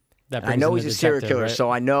 okay? That I know brings he's in a the serial detective, killer, right? so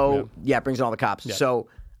I know, it brings in all the cops. So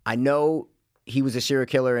I know he was a serial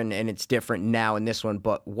killer, and it's different now in this one,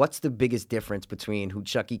 but what's the biggest difference between who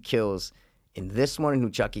Chucky kills in this one and who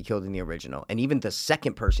Chucky killed in the original? And even the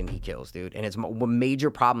second person he kills, dude. And it's a major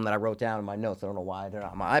problem that I wrote down in my notes. I don't know why they're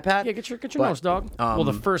not on my iPad. Yeah, get your notes, dog. Well,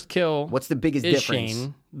 the first kill. What's the biggest is difference?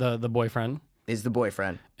 Shane, the boyfriend, Is the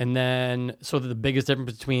boyfriend. and then so the biggest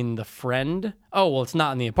difference between the friend. Oh, well, it's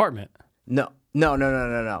not in the apartment. No.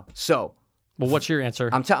 So Well, what's your answer?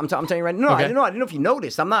 I'm telling you right now. No, Okay. I didn't know if you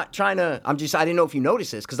noticed. I'm not trying to. I didn't know if you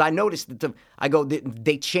noticed this because I noticed that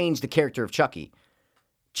they changed the character of Chucky.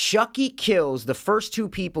 Chucky kills the first two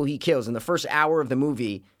people he kills in the first hour of the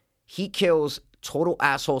movie. He kills total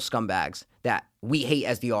asshole scumbags that we hate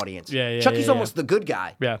as the audience. Chucky's almost the good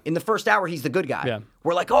guy. Yeah. In the first hour, he's the good guy. Yeah.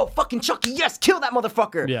 We're like, oh, fucking Chucky, yes, kill that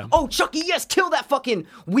motherfucker. Yeah. Oh, Chucky, yes, kill that fucking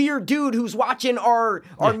weird dude who's watching our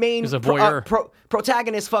main he's a voyeur.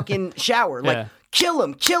 protagonist fucking shower. Like, Yeah. kill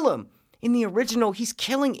him. In the original, he's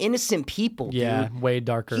killing innocent people, dude. way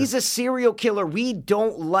darker. He's a serial killer. We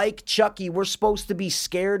don't like Chucky. We're supposed to be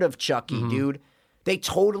scared of Chucky, dude. They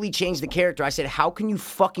totally changed the character. I said, how can you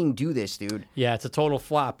fucking do this, dude? Yeah, it's a total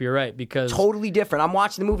flop. You're right, because Totally different. I'm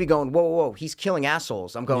watching the movie going, whoa, he's killing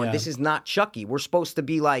assholes. I'm going, Yeah. this is not Chucky. We're supposed to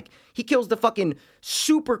be like, he kills the fucking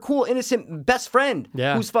super cool, innocent best friend.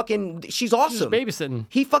 Yeah. Who's fucking, she's awesome. babysitting.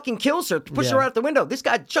 He fucking kills her, pushes Yeah. her out the window. This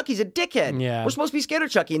guy, Chucky's a dickhead. Yeah. We're supposed to be scared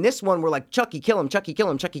of Chucky. In this one, we're like, Chucky, kill him, Chucky, kill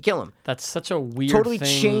him, Chucky, kill him. That's such a weird Totally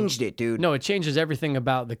thing. changed it, dude. No, it changes everything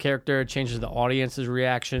about the character. It changes the audience's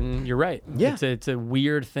reaction. You're right. Yeah. It's a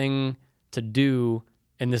weird thing to do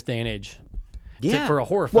in this day and age. Yeah. For a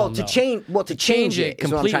horror film, to though. change it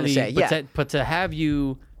is what I'm trying to say. Yeah. But to have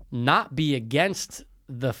you not be against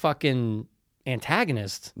the fucking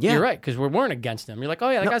antagonist, Yeah. you're right, because we weren't against him. You're like, oh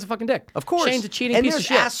yeah, that guy's a fucking dick. Of course. Shane's a cheating and piece of there's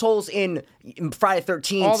shit. assholes in Friday the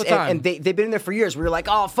 13th. All the time. And they've been in there for years. We were like,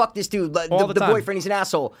 oh, fuck this dude. All The the time. boyfriend, he's an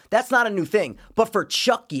asshole. That's not a new thing. But for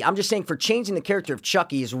Chucky, I'm just saying for changing the character of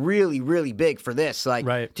Chucky is really, really big for this. Like,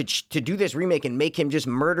 Right. to do this remake and make him just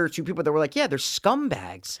murder two people that were like, yeah, they're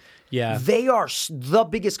scumbags. Yeah. They are the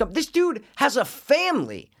biggest company. This dude has a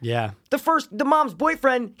family. Yeah. The mom's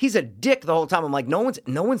boyfriend, he's a dick the whole time. I'm like, no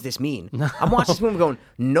one's this mean. I'm watching this movie going,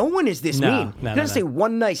 no one is this mean. He doesn't say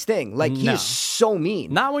one nice thing. Like, he is so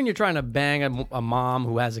mean. Not when you're trying to bang a mom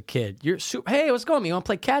who has a kid. You're hey, what's going on? You want to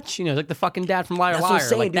play catch? You know, like the fucking dad from Liar That's Liar. what I'm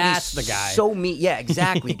saying, like, dude. that's He's the guy. so mean. Yeah,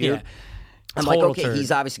 exactly, dude. Yeah. I'm Total like, okay, turd.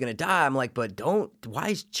 he's obviously going to die. I'm like, but why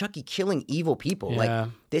is Chucky killing evil people? Yeah. Like,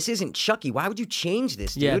 this isn't Chucky. Why would you change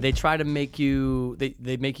this, dude? Yeah, they try to make you,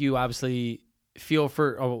 they make you obviously feel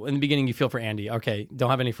for, in the beginning you feel for Andy. Okay, don't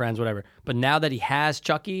have any friends, whatever. But now that he has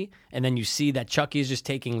Chucky, and then you see that Chucky is just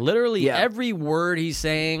taking literally every word he's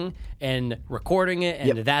saying and recording it,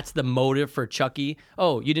 and that's the motive for Chucky.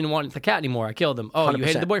 Oh, you didn't want the cat anymore. I killed him. Oh, 100%. You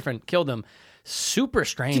hated the boyfriend. Killed him. Super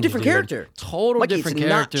strange. It's a different character. Total Mikey, different it's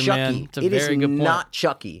character, not Chucky. man. It's a very good point. Not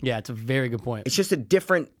Chucky. Yeah, it's a very good point. It's just a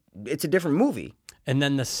different movie. And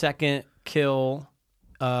then the second kill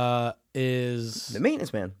is The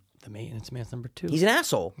Maintenance Man. The Maintenance Man's number 2. He's an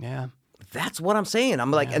asshole. Yeah. That's what I'm saying.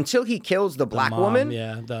 I'm like, until he kills the black woman,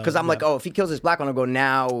 because I'm like, oh, if he kills this black one, I'll go,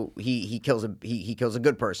 now he kills a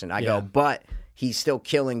good person. I go, but he's still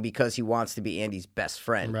killing because he wants to be Andy's best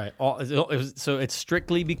friend. Right. So it's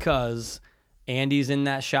strictly because Andy's in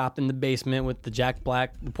that shop in the basement with the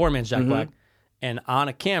poor man's Jack Black, and on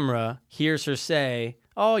a camera hears her say,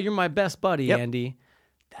 "Oh, you're my best buddy, Andy."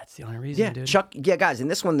 That's the only reason, dude. Guys, in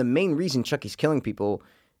this one, the main reason Chucky's killing people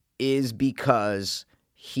is because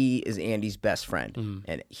he is Andy's best friend,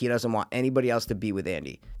 and he doesn't want anybody else to be with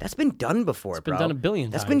Andy. That's been done before, It's been done a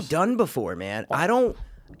billion times. That's been done before, man. That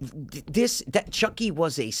Chucky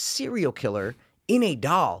was a serial killer in a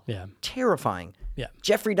doll. Yeah. Terrifying. Yeah.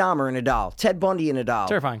 Jeffrey Dahmer in a doll. Ted Bundy in a doll.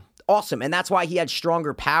 Terrifying. Awesome. And that's why he had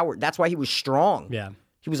stronger power. That's why he was strong. Yeah.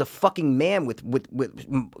 He was a fucking man with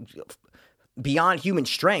beyond human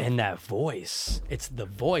strength. And that voice. It's the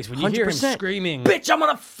voice. When you hear him screaming, "Bitch, I'm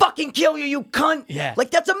gonna fucking kill you, you cunt!" Yeah.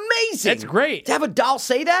 Like, that's amazing. It's great. To have a doll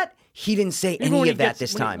say that, he didn't say any of that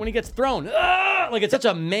this time. When he gets thrown, like it's such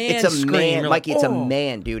a man It's a scream. man, You're Mikey. It's a oh.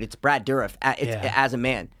 man, dude. It's Brad Dourif as a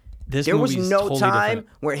man. There was no totally time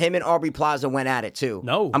different. where him and Aubrey Plaza went at it too.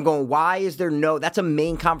 No. I'm going, why is there no? That's a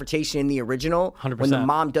main confrontation in the original. 100%. When the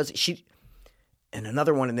mom does it, and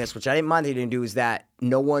another one in this, which I didn't mind they didn't do, is that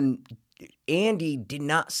Andy did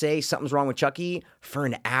not say something's wrong with Chucky for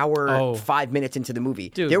an hour, 5 minutes into the movie.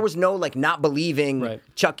 Dude. There was no not believing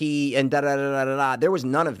Chucky and da-da-da-da-da-da. There was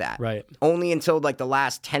none of that. Right. Only until the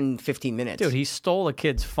last 10, 15 minutes. Dude, he stole a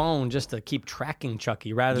kid's phone just to keep tracking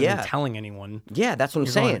Chucky rather than telling anyone. Yeah, that's what I'm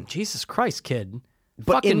saying. Going, Jesus Christ, kid.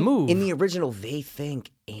 But fucking move. In the original, they think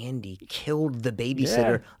Andy killed the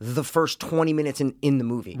babysitter the first 20 minutes in the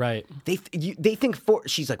movie. Right. They think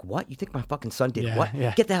she's like, what? You think my fucking son did what?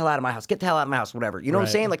 Yeah. Get the hell out of my house. Get the hell out of my house. Whatever. You know what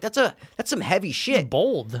I'm saying? Like, that's some heavy shit. It's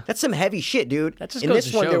bold. That's some heavy shit, dude. That just in goes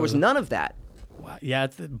this to one, show. there was none of that. Wow. Yeah,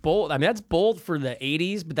 it's bold. I mean, that's bold for the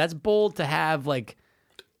 80s, but that's bold to have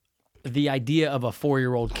the idea of a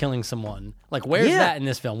 4-year-old killing someone. Like, where's that in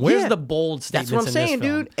this film? Where's the bold statements That's what I'm saying, in this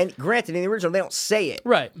film? dude. And granted, in the original, they don't say it.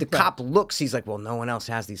 Right. The cop looks, he's like, well, no one else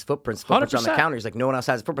has these footprints on the 100%. counter. He's like, no one else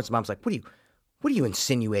has footprints. Mom's like, what are you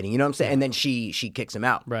insinuating? You know what I'm saying? And then she kicks him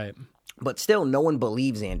out. Right. But still, no one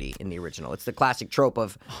believes Andy in the original. It's the classic trope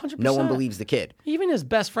of 100%. no one believes the kid. Even his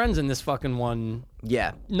best friends in this fucking one.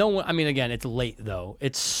 Yeah. No one. I mean, again, it's late though.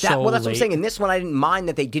 It's so That's late. what I'm saying. In this one, I didn't mind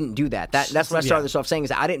that they didn't do that. That's what I started this off saying, is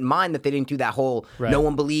that I didn't mind that they didn't do that whole no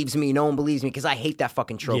one believes me, because I hate that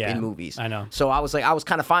fucking trope in movies. I know. So I was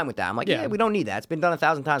kind of fine with that. I'm like, yeah, we don't need that. It's been done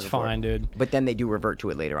 1,000 times before. Fine, dude. But then they do revert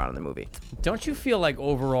to it later on in the movie. Don't you feel like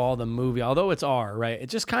overall the movie, although it's R, right? It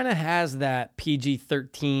just kind of has that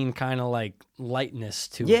PG-13 kind of lightness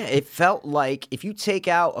to it. Yeah, it felt like if you take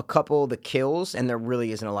out a couple of the kills, and there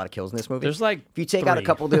really isn't a lot of kills in this movie. There's if you take out a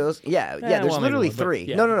couple of those, there's literally three.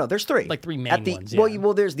 Yeah. No, there's three. Like three main ones. Yeah.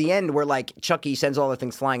 Well, there's the end where Chucky sends all the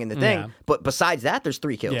things flying in the thing, but besides that, there's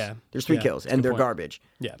 3 kills. Yeah. There's 3 kills, and they're garbage.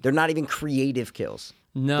 Yeah. They're not even creative kills.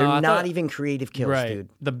 No, they're not even creative kills, right. dude.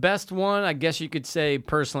 The best one, I guess you could say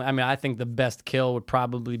personally. I mean, I think the best kill would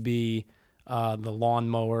probably be the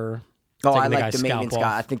lawnmower. Oh, I like the maintenance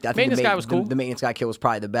guy. I think maintenance guy was cool. The maintenance guy kill was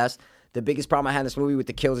probably the best. The biggest problem I had in this movie with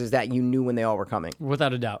the kills is that you knew when they all were coming.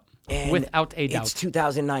 Without a doubt. Without a doubt. It's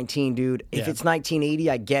 2019, dude. If Yeah. it's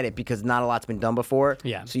 1980, I get it because not a lot's been done before.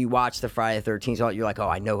 Yeah. So you watch the Friday the 13th, you're like, oh,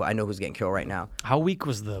 I know who's getting killed right now. How weak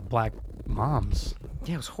was the black moms?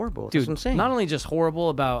 Yeah, it was horrible. Dude, That's what I'm saying. not only just horrible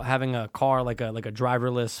about having a car like a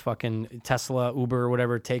driverless fucking Tesla, Uber, or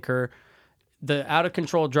whatever, take her. The out of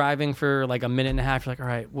control driving for a minute and a half. You're like, all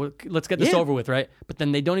right, let's get this over with, right? But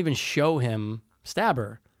then they don't even show him stab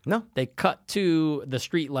her. No. They cut to the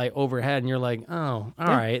street light overhead, and you're like, oh, all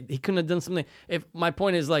right. He couldn't have done something. If my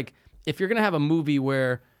point is, like, if you're going to have a movie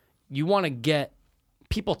where you want to get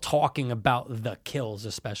people talking about the kills,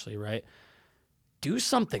 especially, right? Do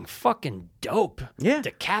something fucking dope. Yeah.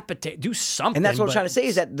 Decapitate. Do something. And that's what I'm trying to say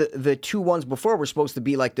is that the two ones before were supposed to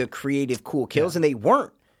be like the creative, cool kills, and they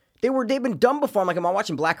weren't. They've been done before. I'm like, am I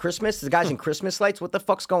watching Black Christmas? The guy's in Christmas lights. What the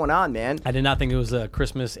fuck's going on, man? I did not think it was a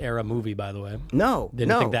Christmas era movie, by the way.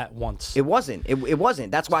 Didn't think that once. It wasn't. It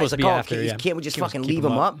wasn't. That's why I was like, can't we just fucking leave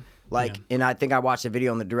him up? Like, and I think I watched a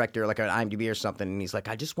video on the director, like on IMDb or something, and he's like,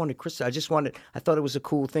 I thought it was a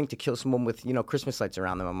cool thing to kill someone with, Christmas lights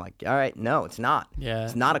around them. I'm like, all right, no, it's not. Yeah.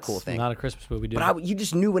 It's not a cool thing. Not a Christmas movie, dude. But you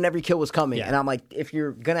just knew when every kill was coming. Yeah. And I'm like, if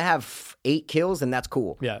you're going to have 8 kills, then that's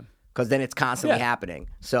cool. Yeah. Because then it's constantly happening.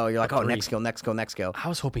 So you're like, next kill. I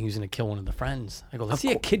was hoping he was going to kill one of the friends. I go, let's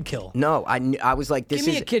see a kid kill. No, I was like, Give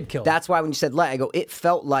me a kid kill. That's why when you said I go, it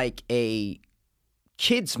felt like a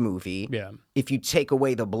kids movie. Yeah. If you take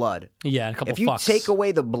away the blood. Yeah, a couple If you fucks. take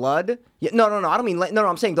away the blood. No, I don't mean, no,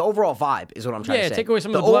 I'm saying the overall vibe is what I'm trying to say. Yeah, take away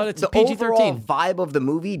some of the blood, it's PG-13. The overall vibe of the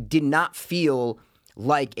movie did not feel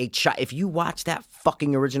like a child. If you watch that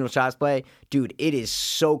fucking original Child's Play, dude, it is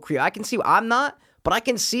so creepy. I can see, I'm not, but I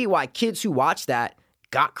can see why kids who watch that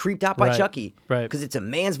got creeped out by Chucky. Right. Because it's a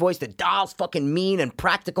man's voice. The doll's fucking mean and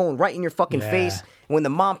practical and right in your fucking face. And when the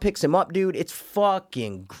mom picks him up, dude, it's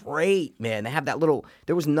fucking great, man. They have that little,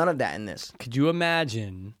 there was none of that in this. Could you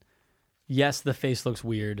imagine, yes, the face looks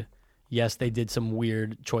weird. Yes, they did some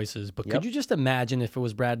weird choices. But could you just imagine if it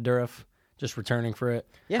was Brad Dourif just returning for it?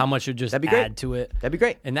 Yeah. How much it would just add to it? That'd be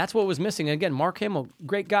great. And that's what was missing. Again, Mark Hamill,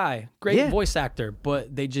 great guy, great voice actor,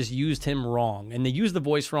 but they just used him wrong. And they used the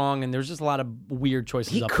voice wrong, and there's just a lot of weird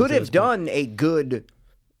choices. He could have done a good,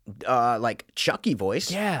 like, Chucky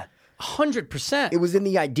voice. Yeah, 100%. It was in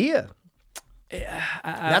the idea.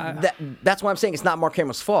 That's why I'm saying it's not Mark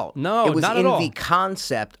Hamill's fault. No, it was not at all. in the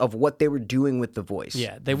concept of what they were doing with the voice.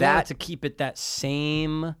 Yeah, they wanted to keep it that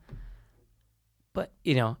same. But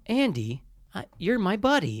Andy, you're my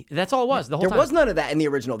buddy. That's all it was. The whole time. There was none of that in the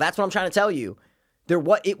original. That's what I'm trying to tell you.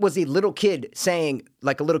 It was a little kid saying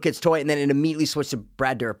like a little kid's toy, and then it immediately switched to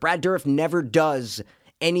Brad Dourif. Brad Dourif never does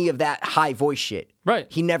any of that high voice shit. Right.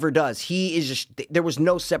 He never does. He is just, there was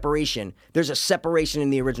no separation. There's a separation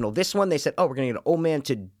in the original. This one, they said, we're going to get an old man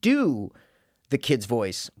to do the kid's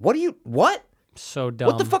voice. What? So dumb.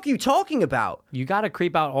 What the fuck are you talking about? You got to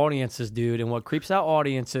creep out audiences, dude. And what creeps out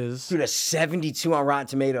audiences... Dude, a 72 on Rotten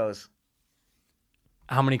Tomatoes.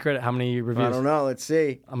 How many reviews? I don't know. Let's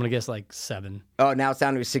see. I'm going to guess like 7. Oh, now it's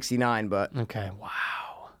down to 69, but... Okay,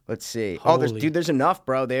 wow. Let's see. Holy. There's enough,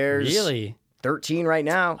 bro. There's... Really? 13 right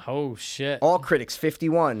now. Oh, shit. All critics,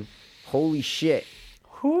 51. Holy shit.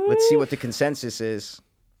 Woo. Let's see what the consensus is.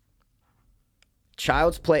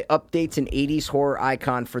 Child's Play updates an 80s horror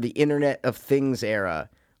icon for the Internet of Things era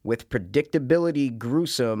with predictability,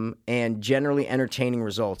 gruesome, and generally entertaining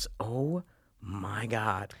results. Oh, my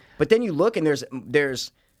God. But then you look and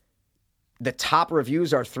there's the top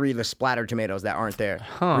reviews are 3 of the splatter tomatoes that aren't there.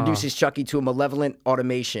 Reduces Chucky to a malevolent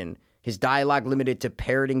automation. His dialogue limited to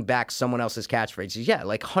parroting back someone else's catchphrases. Yeah,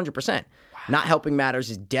 like 100%. Wow. Not helping matters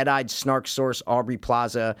is dead-eyed snark source Aubrey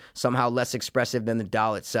Plaza, somehow less expressive than the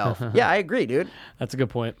doll itself. Yeah, I agree, dude. That's a good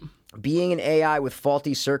point. Being an AI with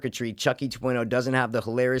faulty circuitry, Chucky 2.0 doesn't have the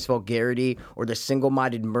hilarious vulgarity or the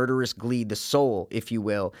single-minded murderous glee, the soul, if you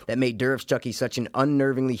will, that made Dourif's Chucky such an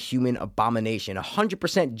unnervingly human abomination.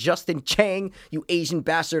 100% Justin Chang, you Asian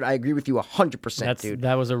bastard. I agree with you 100%, dude.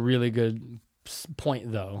 That was a really good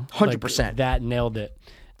point, though. 100%. Like, that nailed it.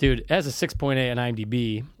 Dude, it has a 6.8 on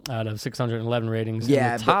IMDb out of 611 ratings.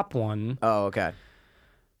 Yeah. And the top one... Oh, okay.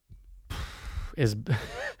 ...is...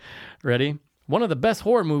 Ready? One of the best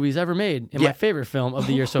horror movies ever made, and my favorite film of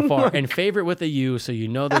the year so far. And favorite with a U, so you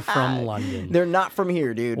know they're from London. They're not from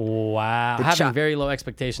here, dude. Wow. Having very low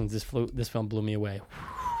expectations, this film blew me away.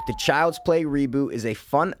 The Child's Play reboot is a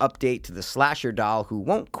fun update to the slasher doll who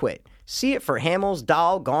won't quit. See it for Hamill's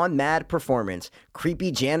doll gone mad performance,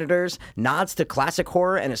 creepy janitors, nods to classic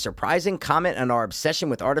horror, and a surprising comment on our obsession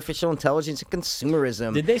with artificial intelligence and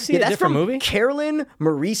consumerism. Did they see a different movie? Carolyn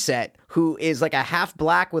Morissette, who is like a half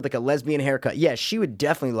black with like a lesbian haircut. Yeah, she would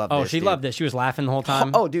definitely love this. Oh, she loved it. She was laughing the whole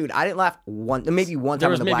time. Oh, dude, I didn't laugh maybe one time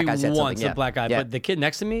when the black guy said something. There was maybe once the black guy, but the kid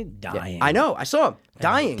next to me, dying. Yeah. I know, I saw him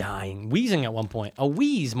dying. Wheezing at one point. A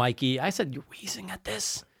wheeze, Mikey. I said, you're wheezing at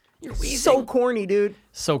this? You're wheezing. So corny, dude.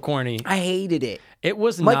 So corny. I hated it. It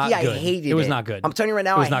was Mikey, not good. I hated it. It was not good. I'm telling you right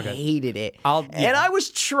now, it was I not good. hated it. Yeah. And I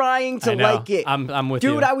was trying to I know. like it. I'm with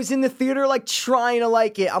you. Dude, I was in the theater like trying to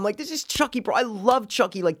like it. I'm like, this is Chucky, bro. I love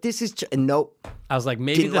Chucky. Like, this is... And nope. I was like,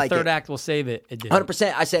 maybe Didn't the like third it. act will save it. It didn't.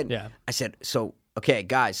 100%. Yeah. I said, so, okay,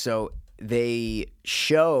 guys, so they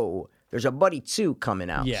show... There's a Buddy 2 coming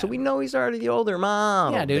out. Yeah. So we know he's already the older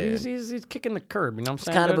mom. Yeah, dude. He's kicking the curb. You know what I'm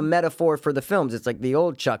saying? It's kind of a dude? metaphor for the films. It's like the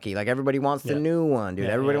old Chucky. Like, everybody wants the Yeah. new one, dude.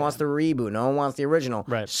 Yeah, Everybody yeah, wants the reboot. No one wants the original.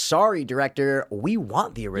 Right. Sorry, director. We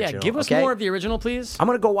want the Yeah, original. give us okay? more of the original, please. I'm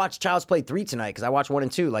going to go watch Child's Play 3 tonight because I watched 1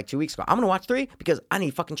 and 2 like 2 weeks ago. I'm going to watch 3 because I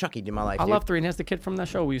need fucking Chucky in my life, I dude. love 3, and has the kid from that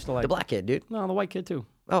show we used to like. The black kid, dude. No, the white kid, too.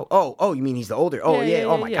 Oh, you mean he's the older? Oh, yeah.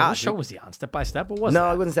 Oh, my yeah. God. What show was he on? Step by Step? What was No,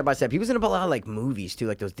 that? it wasn't Step by Step. He was in a lot of like movies too,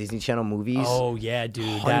 like those Disney Channel movies. Oh, yeah,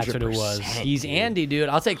 dude. That's what it was. 100%, He's dude. Andy, dude.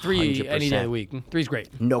 I'll take 3 any day of 100%. the week. 3's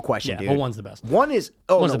great. No question, Yeah, dude. but 1's the best. One is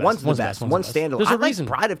One's no, the one's best. the One's the best. best. One's One's the best. standalone. There's a I like reason.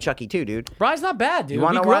 Bride of Chucky too, dude. Bride's not bad, dude. You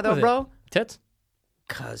wanna We know grew why up though, with bro? it. Tits?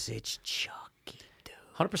 Cause it's Chucky, dude.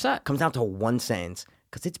 100%. Comes down to one sentence.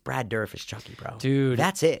 Cause it's Brad Dourif as Chucky, bro. Dude.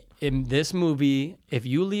 That's it. In this movie, if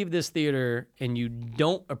you leave this theater and you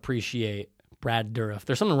don't appreciate Brad Dourif,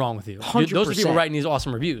 there's something wrong with you. Dude, those are people 100%. writing these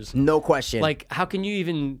awesome reviews. No question. Like, how can you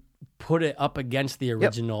even put it up against the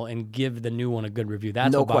original and give the new one a good review?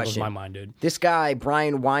 That's No what boggles question. my mind, dude. This guy,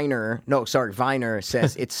 Viner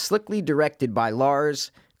says it's slickly directed by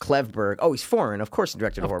Lars Klevberg. Oh, he's foreign. Of course he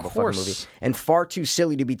directed a horrible fucking movie. course. And far too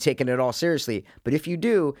silly to be taken at all seriously. But if you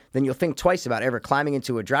do, then you'll think twice about ever climbing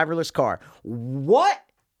into a driverless car. What?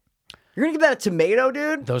 You're going to give that a tomato,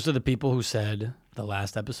 dude? Those are the people who said the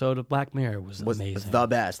last episode of Black Mirror was amazing. The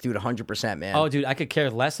best, dude. 100%, man. Oh, dude, I could care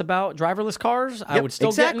less about driverless cars. I would still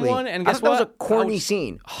exactly. get in one. And I guess thought what? that was a corny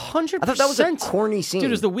scene. 100%. I thought that was a corny scene. Dude,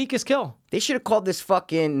 it was the weakest kill. They should have called this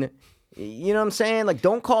fucking... You know what I'm saying? Like,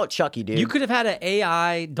 don't call it Chucky, dude. You could have had an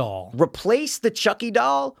AI doll. Replace the Chucky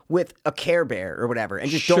doll with a Care Bear or whatever,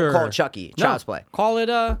 and just don't call it Chucky. No, Child's Play. Call it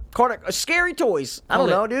Call it Scary Toys. I don't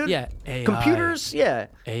know, dude. Yeah, AI. Computers, yeah.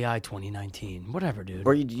 AI 2019. Whatever, dude.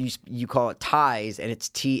 Or you call it Ties, and it's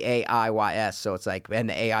TAIYS, so it's like, and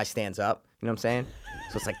the AI stands up. You know what I'm saying?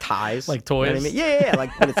 So it's like ties. Like You know what I toys? mean? Yeah. Like,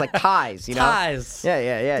 but it's like ties, you know? Ties.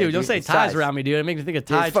 Yeah. Dude, don't say it's ties around me, dude. It makes me think of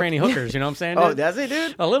Thai fuck- tranny hookers. You know what I'm saying? Oh, dude? does it,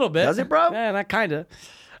 dude? A little bit. Does it, bro? Yeah, that kind of.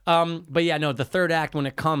 But yeah, no, the third act, when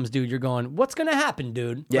it comes, dude, you're going, what's going to happen,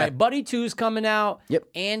 dude? Yeah. Right? Buddy 2's coming out. Yep.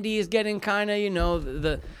 Andy is getting kind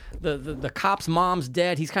of, the cop's mom's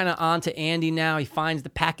dead. He's kind of on to Andy now. He finds the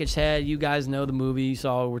package head. You guys know the movie. You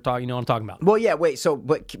saw what we're talking, you know what I'm talking about. Well, yeah, wait. So,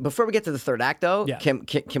 but before we get to the third act, though, Yeah. can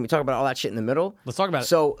we talk about all that shit in the middle? Let's talk about it.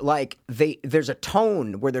 So, like, there's a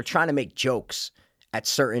tone where they're trying to make jokes at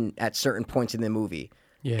certain points in the movie.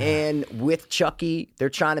 Yeah. And with Chucky, they're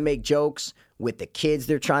trying to make jokes. With the kids,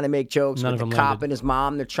 they're trying to make jokes. None with of the them cop landed. and his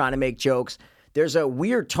mom, they're trying to make jokes. There's a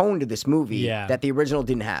weird tone to this movie Yeah. that the original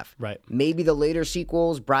didn't have. Right. Maybe the later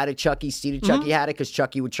sequels, Bride of Chucky, Seed of Chucky had it because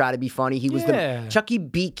Chucky would try to be funny. He was Yeah. Chucky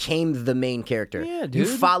became the main character. Yeah, You dude.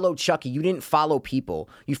 followed Chucky. You didn't follow people.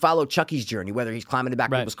 You followed Chucky's journey, whether he's climbing the back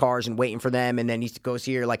of Right. people's cars and waiting for them, and then he goes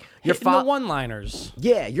here. Like Hitting the one-liners.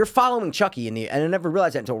 yeah, you're following Chucky and I never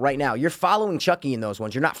realized that until right now. You're following Chucky in those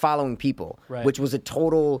ones. You're not following people, Right. which was a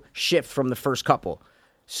total shift from the first couple.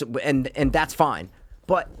 So, and that's fine.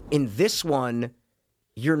 But in this one,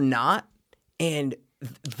 you're not, and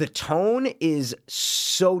the tone is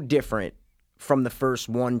so different from the first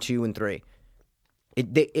 1, 2, and 3.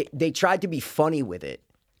 They tried to be funny with it.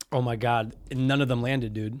 Oh my God. None of them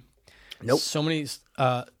landed, dude. Nope. So many.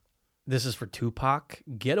 This is for Tupac.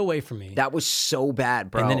 Get away from me. That was so bad,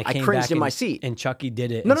 bro. and then it I cringed cringed in my seat. And Chucky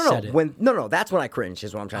did it. No, and no, said it. no. That's when I cringed.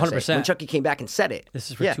 Is what I'm trying to say. 100%. When Chucky came back and said it. This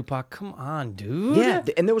is for Yeah. Tupac. Come on, dude. Yeah,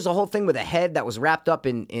 and there was a whole thing with a head that was wrapped up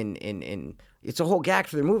in it's a whole gag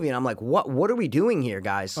for the movie, and I'm like, what are we doing here,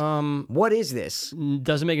 guys? What is this?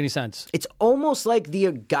 Doesn't make any sense. It's almost like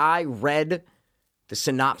the guy read the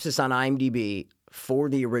synopsis on IMDb for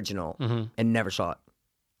the original and never saw it.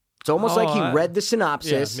 It's almost like he read the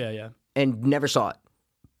synopsis Yeah. and never saw it.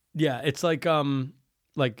 Yeah, it's like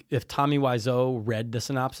if Tommy Wiseau read the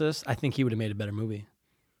synopsis, I think he would have made a better movie.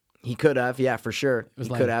 He could have, yeah, for sure. He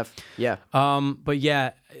lame. could have, yeah, But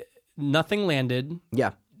yeah, nothing landed.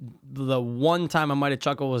 yeah. The one time I might have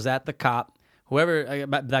chuckled was at the cop. Whoever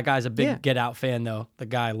that guy's a big Yeah. Get Out fan though. The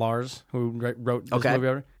guy Lars who wrote this Okay.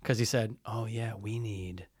 movie because he said, "Oh yeah, we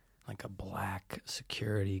need like a black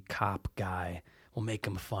security cop guy. We'll make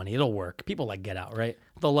him funny. It'll work. People like Get Out, right?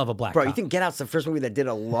 They'll love a black Bro, cop." you think Get Out's the first movie that did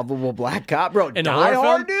a lovable black cop, bro? in a Die horror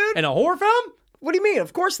Hard, film? dude. In a horror film? What do you mean?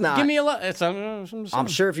 Of course not. Give me a lot. I'm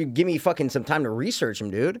sure if you give me fucking some time to research him,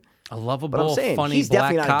 dude. A lovable, But I'm saying funny he's black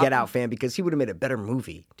definitely not cop. a Get Out fan because he would have made a better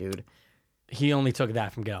movie, dude. He only took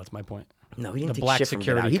that from Get Out. That's my point. No, he didn't The take black shit from Get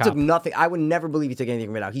security Out. He cop. took nothing. I would never believe he took anything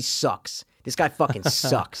from Get Out. He sucks. This guy fucking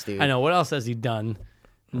sucks, dude. I know. What else has he done?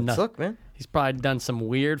 Nothing. Look, man. He's probably done some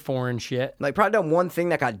weird foreign shit. Like, probably done one thing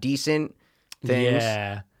that got decent things.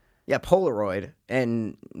 Yeah. Yeah, Polaroid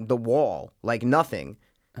and The Wall. Like, nothing.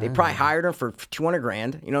 They probably hired him for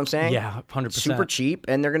 $200,000. You know what I'm saying? Yeah, 100%. Super cheap,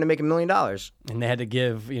 and they're going to make $1 million. And they had to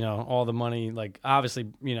give, all the money. Like, obviously,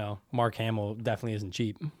 Mark Hamill definitely isn't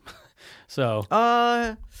cheap. So.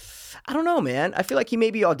 I don't know, man. I feel like he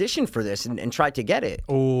maybe auditioned for this and tried to get it.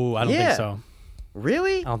 Oh, I don't think so.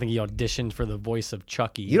 Really? I don't think he auditioned for the voice of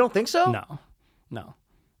Chucky. You don't think so? No,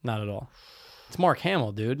 not at all. It's Mark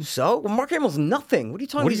Hamill, dude. So? Well, Mark Hamill's nothing. What are you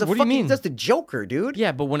talking about? What do you mean? He does the Joker, dude.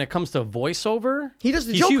 Yeah, but when it comes to voiceover, He does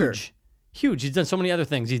the he's Joker. Huge. He's done so many other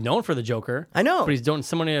things. He's known for the Joker. I know. But he's done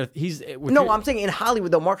so many other... No, I'm saying in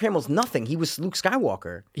Hollywood, though, Mark Hamill's nothing. He was Luke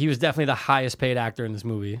Skywalker. He was definitely the highest paid actor in this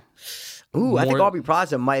movie. Ooh, I think Aubrey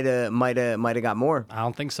Plaza might have got more. I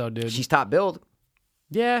don't think so, dude. She's top billed.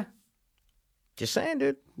 Yeah. Just saying,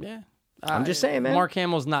 dude. Yeah. I'm just saying, man. Mark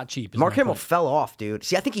Hamill's not cheap. Mark Hamill fell off, dude.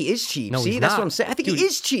 See, I think he is cheap. No, See, he's that's not. what I'm saying. I think Dude, he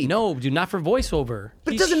is cheap. No, dude, not for voiceover.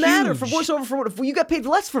 But it He's doesn't matter for huge. voiceover. For what? You got paid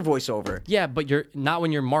less for voiceover. Yeah, but you're not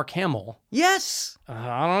when you're Mark Hamill. Yes.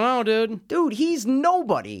 I don't know, dude. Dude, he's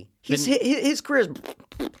nobody. His career's...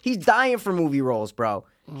 He's dying for movie roles, bro.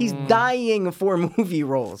 He's dying for movie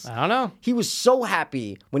roles. I don't know. He was so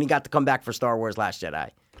happy when he got to come back for Star Wars Last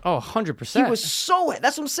Jedi. Oh, 100%. He was so...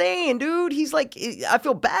 That's what I'm saying, dude. He's like... I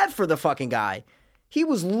feel bad for the fucking guy. He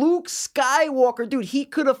was Luke Skywalker. Dude, he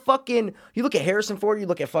could have fucking... You look at Harrison Ford, you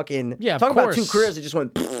look at fucking... Yeah, of Talk about course. two careers that just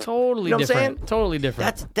went... Totally You know what I'm different. saying? Totally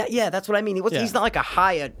different. That's what I mean. Yeah. He's not like a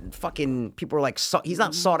high fucking... People are like... he's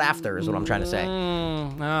not sought after, is what I'm trying to say.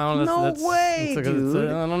 No way, dude.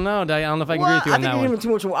 I don't know. I don't know if I agree Well, with you on that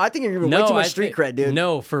one. I think you're giving way too much street cred, dude.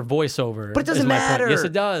 No, for voiceover. But it doesn't is my point. matter. Yes,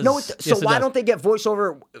 it does. No, Yes, so it why does. don't they get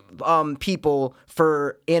voiceover people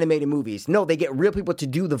for animated movies? No, they get real people to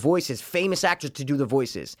do the voices, famous actors to do the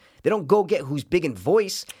voices. They don't go get who's big in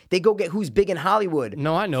voice. They go get who's big in Hollywood.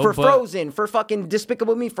 No, I know, For but- Frozen, for fucking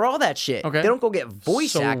Despicable Me, for all that shit. Okay. They don't go get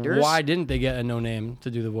voice actors. So why didn't they get a no-name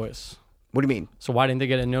to do the voice? What do you mean? So why didn't they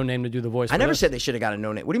get a no-name to do the voice? I for never this? said they should have got a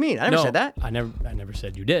no name. What do you mean? I never No, said that. I never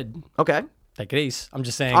said you did. Okay. Take it easy. I'm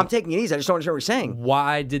just saying. I'm taking it easy. I just don't understand what you're saying.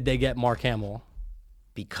 Why did they get Mark Hamill?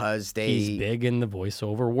 Because they... He's big in the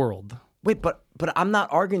voiceover world. Wait, but I'm not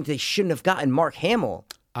arguing they shouldn't have gotten Mark Hamill.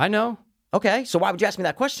 I know. Okay, so why would you ask me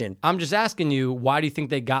that question? I'm just asking you, why do you think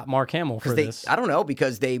they got Mark Hamill for this? I don't know,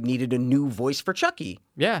 because they needed a new voice for Chucky.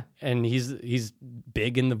 Yeah, and he's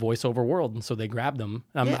big in the voiceover world, and so they grabbed him.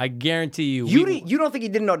 Yeah. I guarantee you. You don't think he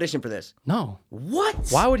did an audition for this? No. What?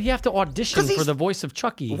 Why would he have to audition 'Cause for he's- the voice of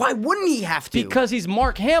Chucky? Why wouldn't he have to? Because he's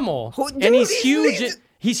Mark Hamill, Dude, and he's he's- huge. he's-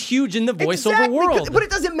 He's huge in the voiceover Exactly, world. but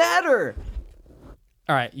it doesn't matter.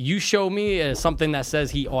 All right, you show me something that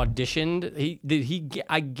says he auditioned.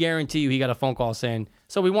 I guarantee you, he got a phone call saying,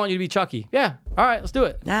 "So we want you to be Chucky." Yeah. All right, let's do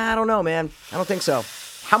it. Nah, I don't know, man. I don't think so.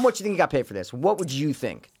 How much do you think he got paid for this? What would you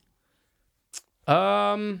think?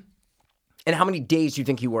 And how many days do you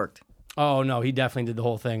think he worked? Oh no, he definitely did the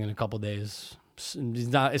whole thing in a couple days. It's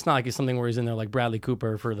not like it's something where he's in there like Bradley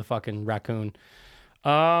Cooper for the fucking raccoon.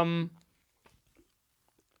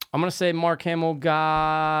 I'm gonna say Mark Hamill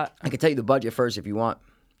got. I can tell you the budget first if you want.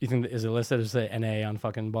 You think is it listed as say NA on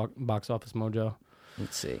fucking Box Office Mojo?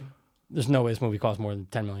 Let's see. There's no way this movie costs more than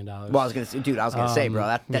 $10 million. Well, I was gonna say, dude. I was gonna say,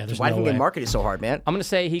 bro. there's why do no you think they way. marketed so hard, man? I'm gonna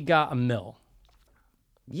say he got $1 million.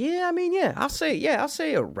 Yeah, I mean, yeah. I'll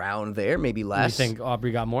say around there, maybe You less. think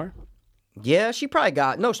Aubrey got more? Yeah, she probably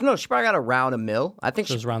got she probably got around $1 million. I think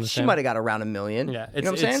it's around the she same. might have got around $1 million. Yeah, you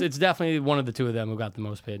know what I'm saying? it's definitely one of the two of them who got the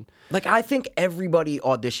most paid. Like, I think everybody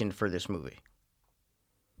auditioned for this movie.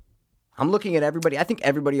 I'm looking at everybody. I think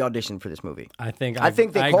everybody auditioned for this movie. I think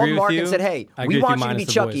they agree called with Mark you. and said, "Hey, I agree we with want you to minus be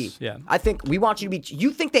the Chucky." voice. Yeah. I think we want you to be.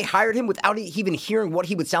 You think they hired him without even hearing what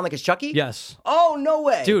he would sound like as Chucky? Yes, Oh, no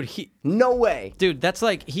way, dude. No way. Dude, that's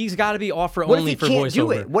like he's got to be offer What only if he for can't voiceover.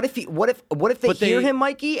 do it? What if they But hear they- him,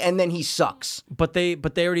 Mikey, and then he sucks? But they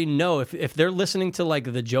already know if they're listening to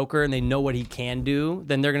like the Joker and they know what he can do,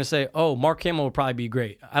 then they're gonna say, "Oh, Mark Hamill will probably be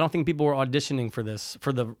great." I don't think people were auditioning for this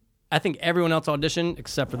I think everyone else auditioned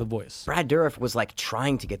except for the voice. Brad Dourif was like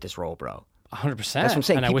trying to get this role, bro. 100%. That's what I'm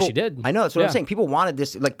saying. And I wish he did. I know. That's what Yeah. I'm saying. People wanted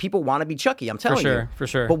this. Like, people want to be Chucky. I'm telling you. For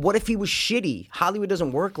sure. But what if he was shitty? Hollywood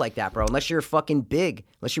doesn't work like that, bro. Unless you're fucking big.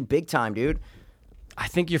 Unless you're big time, dude. I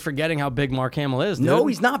think you're forgetting how big Mark Hamill is, dude. No,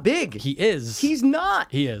 he's not big. He is. He's not.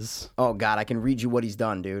 He is. Oh, God, I can read you what he's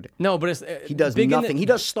done, dude. No, but it's... He does nothing. He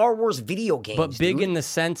does Star Wars video games, But big dude. in the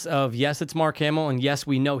sense of, yes, it's Mark Hamill, and yes,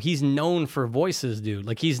 we know he's known for voices, dude.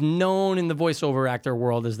 Like, he's known in the voiceover actor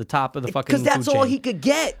world as the top of the fucking Because that's food all chain. he could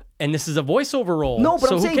get. And this is a voiceover role. No, but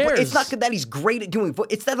so I'm saying who cares? it's not that he's great at doing voice.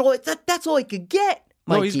 It's that's all he could get,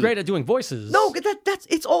 Mikey. No, he's great at doing voices. No,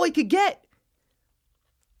 it's all he could get.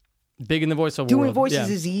 Big in the voiceover Doing world. voices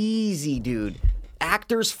Yeah. is easy, dude.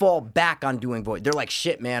 Actors fall back on doing voice. They're like,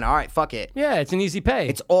 shit, man. All right, fuck it. Yeah, it's an easy pay.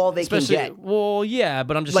 It's all they Especially, can get. Well, yeah,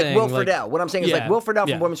 but I'm just Like saying. Will Friedle. What I'm saying is like Will Friedle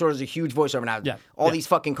from Women's Sword is a huge voiceover now. Yeah. All these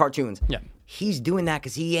fucking cartoons. Yeah. He's doing that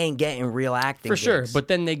because he ain't getting real acting. For sure, gigs. but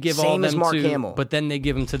then they give Same all them as Mark to. Hamill. But then they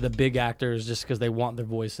give them to the big actors just because they want their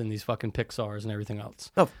voice in these fucking Pixars and everything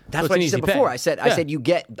else. No, that's So what it's you an said easy before. pay. I said you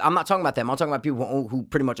get. I'm not talking about them. I'm talking about people who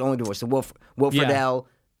pretty much only do voice. So Will Friedle,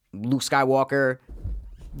 Luke Skywalker.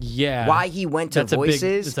 Yeah. Why he went to That's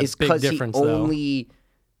voices is because he only.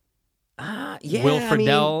 Will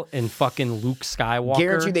Friedle and fucking Luke Skywalker.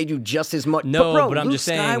 Guarantee they do just as much. No, bro, but I'm Luke just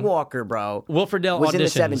saying. Skywalker, bro. Will Friedle was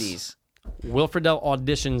auditions. in the 70s. Will Friedle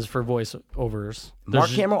auditions for voiceovers. Mark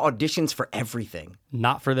Hamill auditions for everything.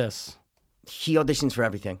 Not for this. He auditions for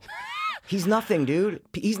everything. He's nothing, dude.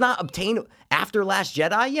 He's not obtained after Last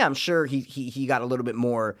Jedi. Yeah, I'm sure he got a little bit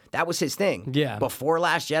more. That was his thing. Yeah. Before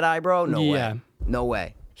Last Jedi, bro, no Yeah. way. No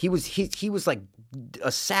way. He was like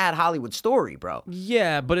a sad Hollywood story, bro.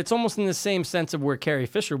 Yeah, but it's almost in the same sense of where Carrie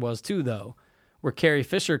Fisher was too, though. Where Carrie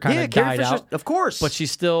Fisher kind of Carrie died Fisher, out. of course. But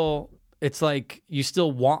she's still. It's like you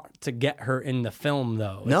still want to get her in the film,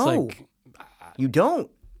 though. No. It's like, you don't.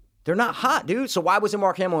 They're not hot, dude. So why wasn't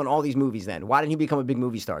Mark Hamill in all these movies then? Why didn't he become a big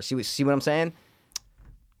movie star? See what I'm saying?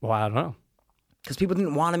 well, I don't know. Because people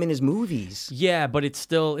didn't want him in his movies. Yeah, but it's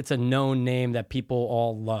a known name that people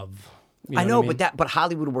all love. You I know, what I mean? but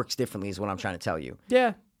Hollywood works differently is what I'm trying to tell you.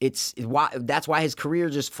 Yeah. That's why his career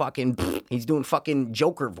just fucking he's doing fucking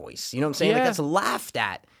Joker voice. You know what I'm saying? Like Yeah. that's laughed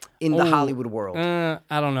at in the Hollywood world. I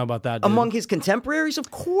don't know about that, dude. Among his contemporaries, of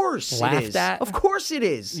course it Laughed is. at? Of course it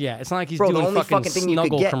is. Yeah, it's not like he's Bro, the doing only fucking thing you could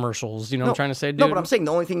snuggle get- commercials. You know what I'm trying to say, dude? No, but I'm saying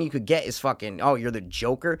the only thing you could get is fucking, oh, you're the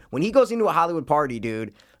Joker. When he goes into a Hollywood party,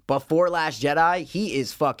 dude, before Last Jedi, he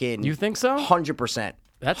is fucking. You think so? 100%.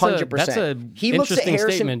 That's 100%. a interesting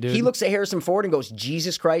statement, dude. He looks at Harrison Ford and goes,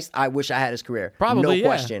 Jesus Christ, I wish I had his career. Probably, no yeah.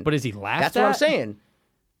 question. But is he laughed That's what I'm at? saying.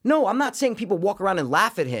 No, I'm not saying people walk around and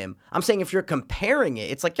laugh at him. I'm saying if you're comparing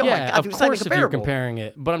it, it's like, yo, my Yeah, God, of dude, it's not even course if you're comparable. comparing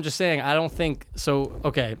it. But I'm just saying, I don't think so.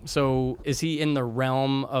 Okay, so is he in the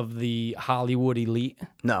realm of the Hollywood elite?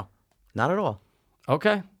 No, not at all.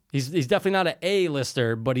 Okay, he's definitely not an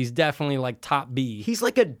A-lister, but he's definitely like top B. He's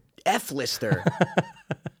like a F-lister.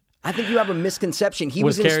 I think you have a misconception. He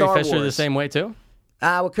was in Carrie Star Fisher Wars. the same way too?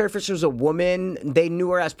 Well, Carrie Fisher's a woman. They knew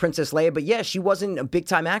her as Princess Leia, but yeah, she wasn't a big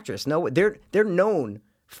time actress. No, they're known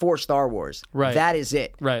for Star Wars. Right. That is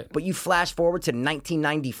it. Right. But you flash forward to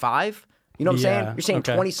 1995. You know what I'm saying? Yeah, You're saying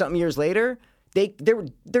okay. 20 something years later.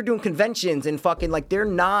 They're doing conventions and fucking like they're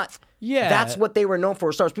not. Yeah. That's what they were known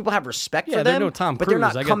for. Stars. People have respect Yeah, for they're them. no Tom but they're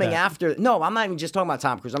Cruise, not I get coming that. after. No, I'm not even just talking about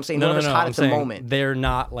Tom Cruise. I'm saying No, whoever's hot I'm at the saying moment. they're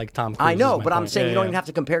not like Tom Cruise. I know, is my but I'm point. saying Yeah, you don't yeah. even have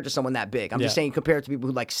to compare it to someone that big. I'm just Yeah. saying compare it to people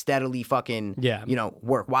who like steadily fucking, Yeah.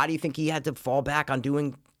 work. Why do you think he had to fall back on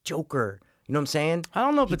doing Joker? You know what I'm saying? I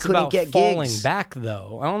don't know if He it's couldn't about get falling gigs. back,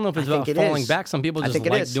 though. I don't know if it's I about think it falling is. back. Some people I just think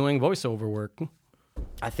it like is. doing voiceover work.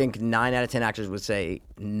 I think 9 out of 10 actors would say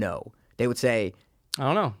no. They would say I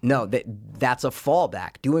don't know. no. That's a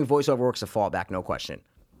fallback. Doing voiceover work's a fallback, no question.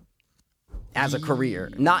 As a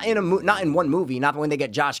career, not in one movie, not when they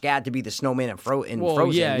get Josh Gad to be the snowman in Frozen.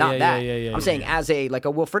 yeah, not yeah, that. yeah, I'm saying yeah. as a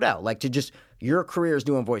Will Friedle, like to just your career is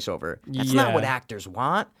doing voiceover. That's not Yeah. what actors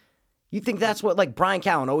want. You think that's what like Brian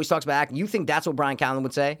Callen always talks about acting? You think that's what Brian Callen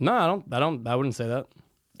would say? No, I don't. I wouldn't say that.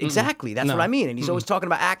 Exactly. That's No. what I mean. And he's always talking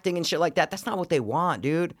about acting and shit like that. That's not what they want,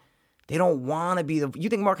 dude. They don't want to be the. You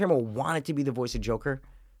think Mark Hamill wanted to be the voice of Joker?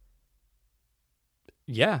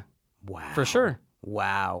 Yeah, Wow. for sure.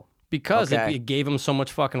 Wow. Because Okay. it gave him so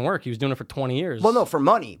much fucking work. He was doing it for 20 years. Well, no, for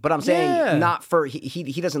money, but I'm saying Yeah. not for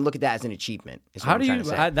he doesn't look at that as an achievement. Is what How I'm do trying you? to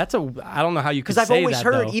say. I don't know how you could Because say I've always that,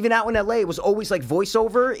 heard, though. even out in LA, it was always like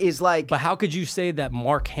voiceover is like. But how could you say that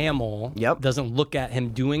Mark Hamill Yep. doesn't look at him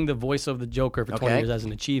doing the voice of the Joker for 20 Okay. years as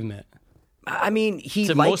an achievement? I mean, he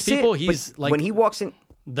To likes most people, it, he's but like- when he walks in.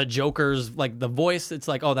 The Joker's like the voice. It's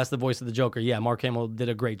like, oh, that's the voice of the Joker. Yeah, Mark Hamill did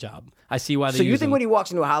a great job. I see why they. So you use think him. when he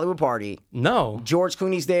walks into a Hollywood party, No, George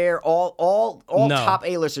Clooney's there, all No. top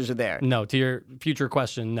A-listers are there. no. To your future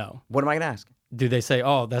question, no. What am I gonna ask? Do they say,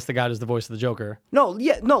 oh, that's the guy who's the voice of the Joker? No,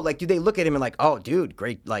 yeah, no. Like, do they look at him and like, oh, dude,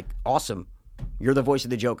 great, like, awesome. You're the voice of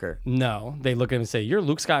the Joker. No, they look at him and say, "You're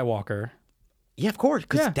Luke Skywalker." Yeah, of course,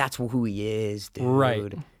 because that's who he is, dude.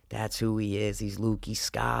 Right. That's who he is. He's Lukey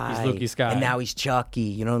Sky. He's Lukey Sky. And now he's Chucky.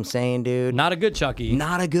 You know what I'm saying, dude? Not a good Chucky.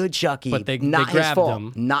 Not a good Chucky. But they not grabbed his fault.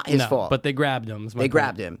 him. Not his fault. But they grabbed him. They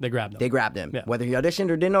grabbed him. They grabbed him. They grabbed him. Yeah. Whether he auditioned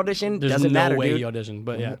or didn't audition, There's doesn't no matter, way dude. he auditioned,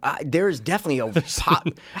 but yeah. There's definitely a...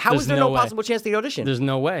 How is there no no way. possible chance they auditioned? There's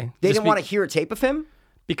no way. They Just didn't want to hear a tape of him?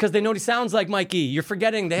 Because they know what he sounds like, Mikey. You're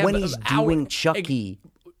forgetting. They have When he's doing Chucky.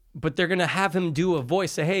 But they're gonna have him do a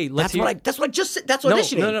voice. Say, "Hey, let's hear." That's what I just said. That's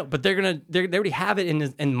auditioning. No. But they already have it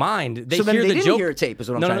in mind. They so then hear they the didn't joke. hear a tape is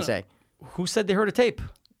what I'm trying to say. Who said they heard a tape?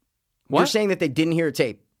 You're saying that they didn't hear a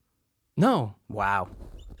tape? No. Wow.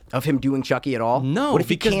 Of him doing Chucky at all? No, What if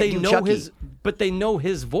he because can't they do know Chucky? but they know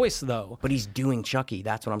his voice though. But he's doing Chucky.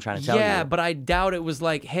 That's what I'm trying to tell you. Yeah, but I doubt it was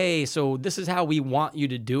like, hey, so this is how we want you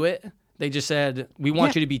to do it. They just said, we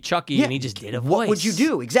want you to be Chucky, and he just did a voice. What would you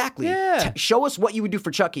do? Exactly. Yeah. Show us what you would do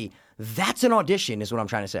for Chucky. That's an audition, is what I'm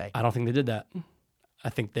trying to say. I don't think they did that. I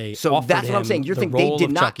think they So offered that's what I'm him saying. You the think they role did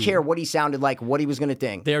of not Chucky. care what he sounded like, what he was going to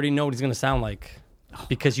think. They already know what he's going to sound like.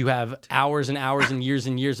 Because you have hours and hours and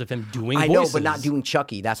years of him doing I voices. know, but not doing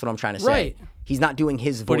Chucky. That's what I'm trying to say. Right. He's not doing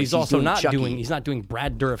his voice. But he's also doing not Chucky. he's not doing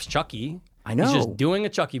Brad Dourif's Chucky. I know. He's just doing a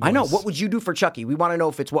Chucky voice. I know. What would you do for Chucky? We want to know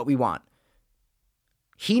if it's what we want.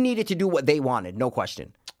 He needed to do what they wanted, no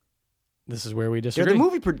question. This is where we They're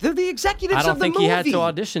disagree. they're the executives I don't of the think movie. he had to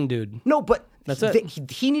audition, dude. No, but That's it.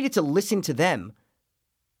 He needed to listen to them.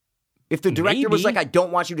 If the director was Maybe. like, I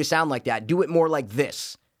don't want you to sound like that, do it more like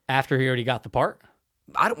this. After he already got the part?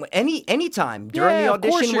 I don't any time during the of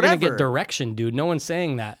audition, course you're whatever. gonna get direction, dude. No one's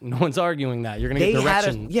saying that. No one's arguing that. You're gonna get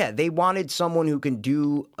direction. They wanted someone who can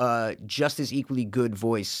do just as equally good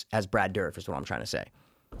voice as Brad Dourif, is what I'm trying to say.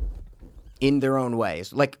 In their own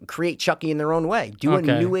ways. Like, create Chucky in their own way. Do a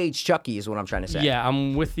new age Chucky is what I'm trying to say. Yeah,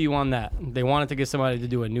 I'm with you on that. They wanted to get somebody to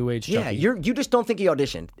do a new age Chucky. Yeah, you just don't think he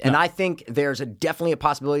auditioned. And I think there's definitely a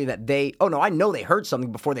possibility that I know they heard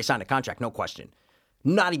something before they signed a contract, no question.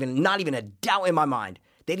 Not even a doubt in my mind.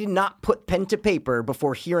 They did not put pen to paper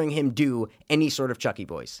before hearing him do any sort of Chucky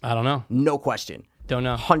voice. I don't know. No question. Don't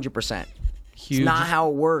know. 100%. Huge. It's not how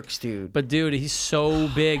it works, dude. But dude, he's so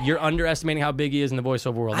big. You're underestimating how big he is in the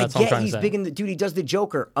voiceover world. That's all I'm trying to say. He's big in the dude. He does the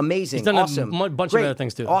Joker. Amazing. He's done awesome. a bunch Great. of other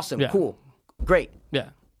things too. Awesome. Yeah. Cool. Great. Yeah.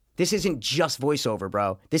 This isn't just voiceover,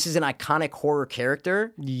 bro. This is an iconic horror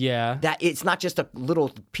character. Yeah. That it's not just a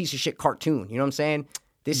little piece of shit cartoon. You know what I'm saying?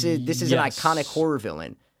 This is an Yes. iconic horror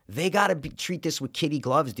villain. They gotta treat this with kitty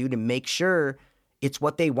gloves, dude, and make sure it's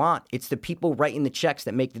what they want. It's the people writing the checks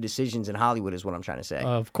that make the decisions in Hollywood, is what I'm trying to say.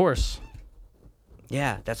 Of course.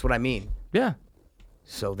 Yeah, that's what I mean. Yeah.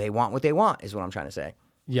 So they want what they want, is what I'm trying to say.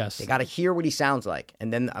 Yes. They got to hear what he sounds like.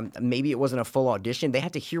 And then maybe it wasn't a full audition. They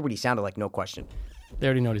had to hear what he sounded like, no question. They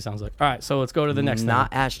already know what he sounds like. All right, so let's go to the next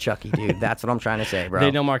Not Ash Chucky, dude. That's what I'm trying to say, bro.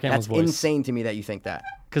 They know Mark Hamill's That's voice. insane to me that you think that.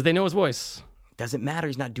 Because they know his voice. Doesn't matter.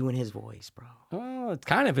 He's not doing his voice, bro. Oh, it's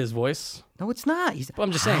kind of his voice. No, it's not.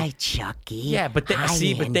 I'm just saying. Hi, Chucky. Yeah, but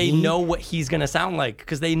Hi, but they Andy." know what he's gonna sound like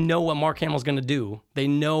because they know what Mark Hamill's gonna do. They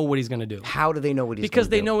know what he's gonna do How do they know what he's because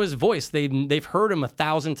gonna they do? know his voice. They've heard him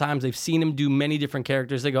 1,000 times. They've seen him do many different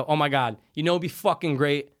characters. They go, oh my god, it'd be fucking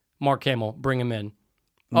great. Mark Hamill, bring him in.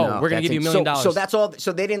 Oh, No, we're gonna that's give you $1 it. million. So that's all.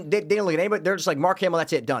 So they didn't look at anybody. They're just like, Mark Hamill,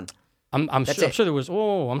 that's it, done. I'm it. sure there was.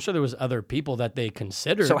 I'm sure there was other people that they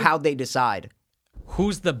considered. So how'd they decide?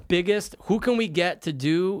 Who's the biggest? Who can we get to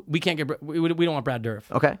do? We can't get. We don't want Brad Dourif.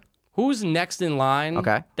 Okay. Who's next in line?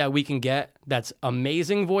 Okay. That we can get. That's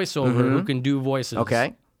amazing voiceover. Who can do voices?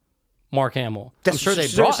 Okay. Mark Hamill. I'm sure they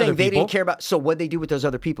so brought saying other they people. didn't care about. So what'd they do with those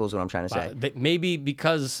other people? Is what I'm trying to say. Maybe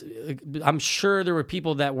because I'm sure there were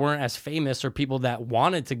people that weren't as famous or people that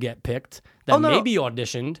wanted to get picked that maybe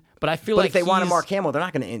auditioned. But I feel But like if they wanted Mark Hamill, they're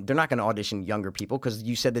not gonna audition younger people because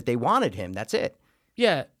you said that they wanted him. That's it.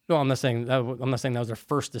 Yeah. No, I'm not saying that was their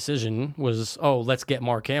first decision. Was let's get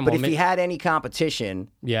Mark Hamill. But if he had any competition,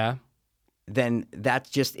 yeah. then that's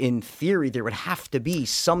just in theory there would have to be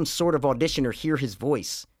some sort of audition or hear his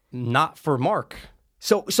voice. Not for Mark.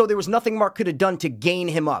 So there was nothing Mark could have done to gain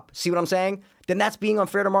him up. See what I'm saying? Then that's being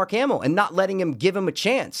unfair to Mark Hamill and not letting him give him a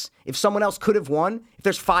chance. If someone else could have won, if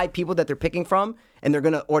there's 5 people that they're picking from and they're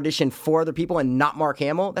going to audition 4 other people and not Mark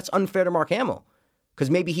Hamill, that's unfair to Mark Hamill. Because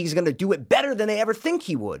maybe he's going to do it better than they ever think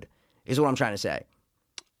he would, is what I'm trying to say.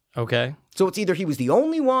 Okay. So it's either he was the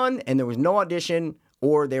only one and there was no audition,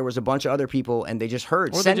 or there was a bunch of other people and they just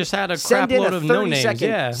heard. Or they just had a crap load of no names.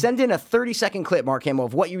 Yeah. Send in a 30-second clip, Mark Hamill,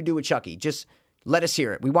 of what you do with Chucky. Just let us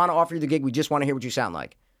hear it. We want to offer you the gig. We just want to hear what you sound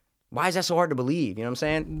like. Why is that so hard to believe? You know what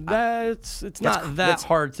I'm saying? It's not that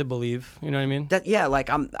hard to believe. You know what I mean? Like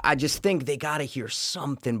I just think they got to hear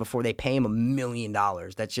something before they pay him $1 million.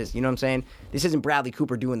 That's just, you know what I'm saying? This isn't Bradley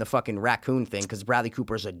Cooper doing the fucking raccoon thing because Bradley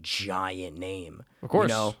Cooper is a giant name. Of course.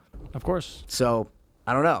 You know? Of course. So,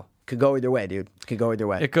 I don't know. Could go either way, dude. Could go either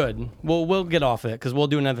way. It could. We'll get off it because we'll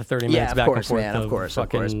do another 30 minutes back and forth. Man, of course.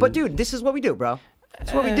 But, dude, this is what we do, bro.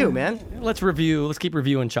 That's what we do, man. Let's review. Let's keep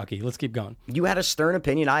reviewing Chucky. Let's keep going. You had a stern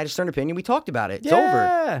opinion. I had a stern opinion. We talked about it. It's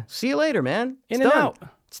over. See you later, man. In and out.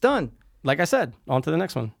 It's done. Like I said, on to the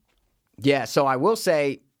next one. Yeah, so I will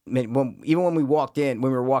say, even when we walked in,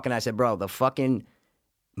 when we were walking, I said, bro, the fucking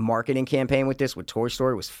marketing campaign with Toy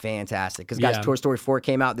Story was fantastic. Because, guys, Toy Story 4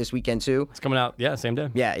 came out this weekend, too. It's coming out, same day.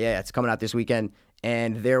 Yeah, it's coming out this weekend.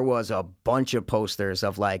 And there was a bunch of posters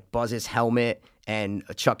of, like, Buzz's helmet and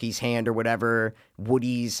Chucky's hand or whatever,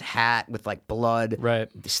 Woody's hat with, like, blood. Right.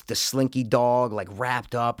 The Slinky dog, like,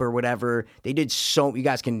 wrapped up or whatever. They did you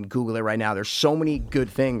guys can Google it right now. There's so many good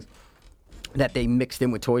things that they mixed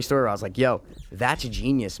in with Toy Story. I was like, yo, that's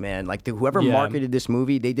genius, man. Like, whoever marketed this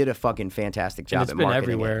movie, they did a fucking fantastic job at marketing it. It's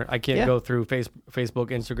been everywhere. I can't go through Facebook,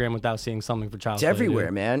 Instagram without seeing something for Child's Play. It's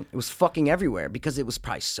everywhere, man. It was fucking everywhere because it was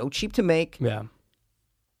probably so cheap to make. Yeah.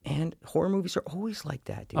 And horror movies are always like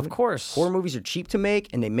that, dude. Of course. Horror movies are cheap to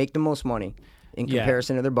make, and they make the most money in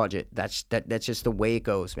comparison to their budget. That's just the way it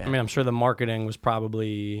goes, man. I mean, I'm sure the marketing was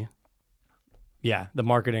probably... Yeah,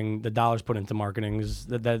 the dollars put into marketing is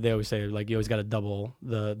that they always say, like, you always got to double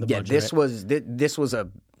the budget. Yeah, this was a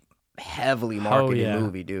heavily marketed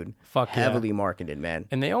movie, dude. Heavily marketed, man.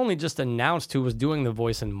 And they only just announced who was doing the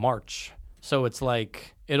voice in March. So it's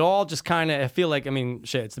like, it all just kind of, I feel like, I mean,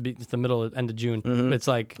 shit, it's the end of June. Mm-hmm. It's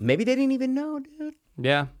like... Maybe they didn't even know, dude.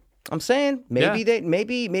 Yeah. I'm saying, maybe they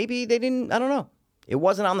didn't, I don't know. It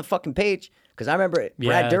wasn't on the fucking page. Because I remember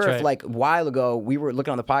Brad Dourif, right. Like, a while ago, we were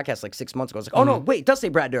looking on the podcast like 6 months ago. I was like, oh, no, wait, it does say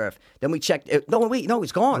Brad Dourif. Then we checked. No,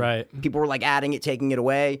 it's gone. Right. People were, like, adding it, taking it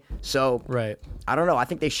away. So, right. I don't know. I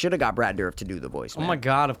think they should have got Brad Dourif to do the voice, man. Oh, my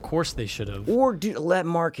God. Of course they should have. Or let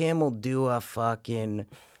Mark Hamill do a fucking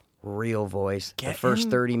real voice. The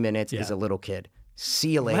first 30 minutes is a little kid.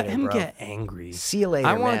 See you later, Let him bro. get angry. See you later,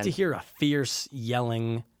 I wanted to hear a fierce,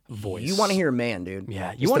 yelling voice. You want to hear a man, dude.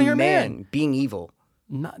 Yeah, you want to hear a man being evil.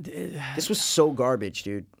 This was so garbage,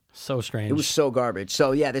 dude. So strange. It was so garbage.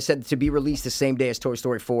 So, yeah, they said to be released the same day as Toy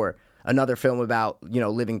Story 4, another film about,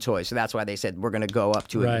 living toys. So that's why they said we're going to go up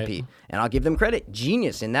to MVP. And I'll give them credit.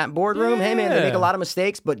 Genius in that boardroom. Yeah. Hey, man, they make a lot of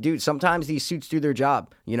mistakes, but, dude, sometimes these suits do their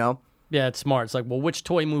job, Yeah, it's smart. It's like, well, which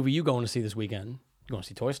toy movie you going to see this weekend? You going to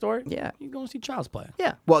see Toy Story? Yeah. You going to see Child's Play?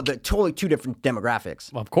 Yeah. Well, they're totally two different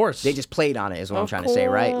demographics. Well, of course. They just played on it is what I'm trying to say,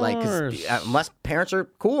 right? Like, 'cause, unless parents are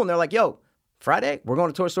cool and they're like, yo, Friday, we're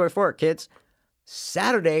going to Toy Story 4, kids.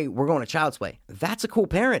 Saturday, we're going to Child's Play. That's a cool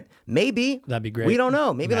parent. Maybe. That'd be great. We don't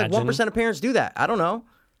know. Maybe like 1% of parents do that. I don't know.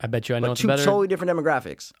 I bet you I know it's two better. Totally different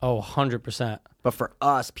demographics. Oh, 100%. But for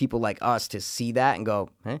us, people like us to see that and go,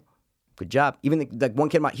 good job. Even like one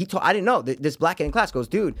kid, I didn't know. This black kid in class goes,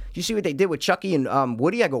 dude, you see what they did with Chucky and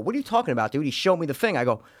Woody? I go, what are you talking about, dude? He showed me the thing. I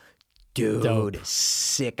go, dude, dope.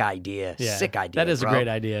 Sick idea. Yeah, sick idea. That is a great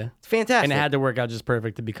idea. It's fantastic. And it had to work out just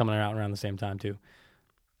perfect to be coming out around the same time, too.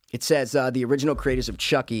 It says the original creators of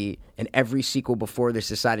Chucky and every sequel before this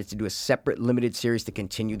decided to do a separate limited series to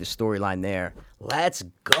continue the storyline there. Let's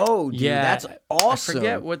go, dude. Yeah, that's awesome. I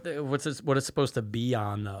forget what it's supposed to be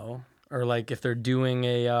on, though. Or, like, if they're doing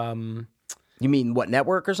a... You mean what,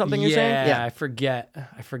 network or something you're saying? Yeah, I forget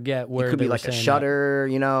where it could be like a Shudder,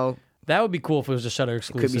 That would be cool if it was a Shudder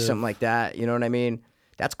exclusive. It could be something like that, you know what I mean?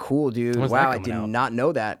 That's cool, dude. Wow, I did not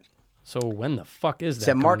know that. So when the fuck is that?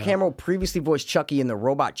 Said Mark Hamill previously voiced Chucky in the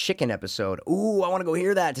Robot Chicken episode. Ooh, I want to go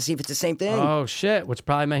hear that to see if it's the same thing. Oh, shit, which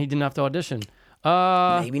probably meant he didn't have to audition.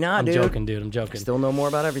 Maybe not, dude. I'm joking. Still know more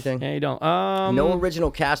about everything. Yeah, you don't. No original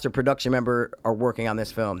cast or production member are working on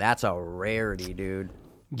this film. That's a rarity, dude.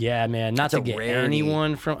 Yeah, man. Not to get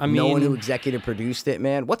anyone from... no one who executive produced it,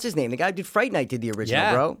 man. What's his name? The guy who did Fright Night did the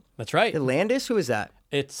original, bro. That's right. Landis? Who is that?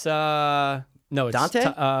 It's, no, it's...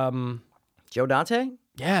 Dante? Joe Dante?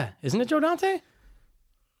 Yeah. Isn't it Joe Dante?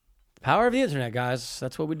 The power of the internet, guys.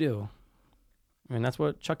 That's what we do. I mean, that's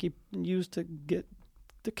what Chucky used to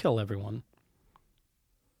kill everyone.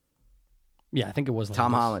 Yeah, I think it was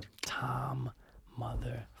Tom Holland. Tom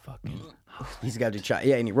motherfucking Holland. He's got to try.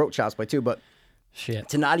 Yeah, and he wrote Child's Play too, but shit.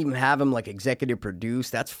 To not even have him like executive produce,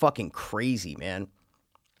 that's fucking crazy, man.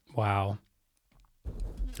 Wow.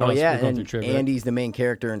 Oh yeah, and Andy's the main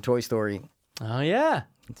character in Toy Story. Oh yeah.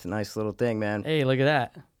 It's a nice little thing, man. Hey, look at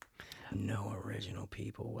that. No original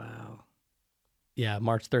people, wow. Yeah,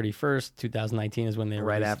 March 31st, 2019 is when they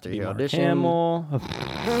right released after the your Mark audition. Hamill.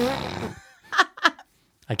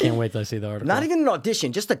 I can't wait till I see the article. Not even an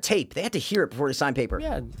audition, just a tape. They had to hear it before they signed paper.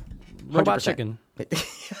 Yeah, Robot 100%. Chicken.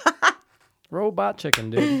 Robot Chicken,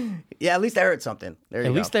 dude. Yeah, at least I heard something. There you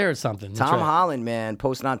go. At least they heard something. That's Tom right. Holland, man,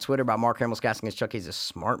 posting on Twitter about Mark Hamill's casting as Chucky is a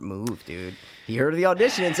smart move, dude. He heard of the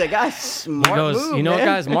audition and said, guys, smart He goes, move, you know man. what,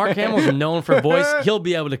 guys? Mark Hamill's known for voice. He'll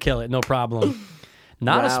be able to kill it, no problem.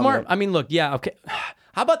 Not a Wow, smart. man. I mean, look, yeah, okay.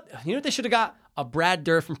 How about, you know what they should have got? A Brad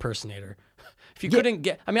Dourif impersonator. If you couldn't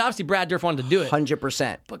get, I mean, obviously Brad Dourif wanted to do it.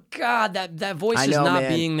 100%. But God, that voice I is know, not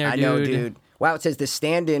man. being there, I dude. know, dude. Wow, it says the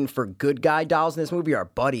stand-in for good guy dolls in this movie are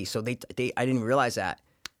buddies. So I didn't even realize that.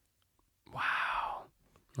 Wow.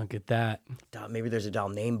 Look at that. Maybe there's a doll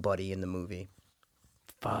named Buddy in the movie.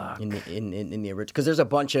 Fuck. In the original, because there's a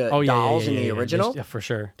bunch of Oh, yeah, dolls yeah, in the yeah. original. Yeah, for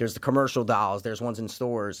sure. There's the commercial dolls. There's ones in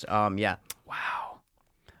stores. Yeah. Wow.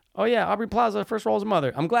 Oh, yeah, Aubrey Plaza, first role as a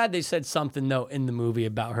mother. I'm glad they said something, though, in the movie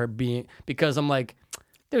about her being, because I'm like,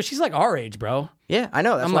 dude, she's like our age, bro. Yeah, I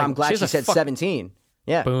know. That's I'm why like, I'm glad she's she a said fuck- 17.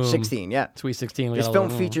 Yeah, Boom. 16. Yeah. Sweet 16. This film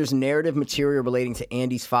features narrative material relating to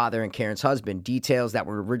Andy's father and Karen's husband, details that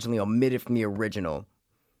were originally omitted from the original,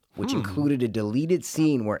 which included a deleted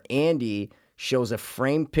scene where Andy shows a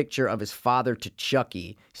framed picture of his father to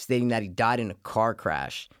Chucky, stating that he died in a car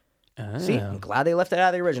crash. See, I'm glad they left it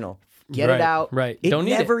out of the original. Get Right, it out. right. It Don't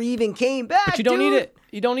need never even came back. But you don't dude. need it.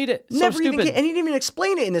 You don't need it. Never So even stupid. came, and he didn't even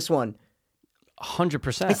explain it in this one.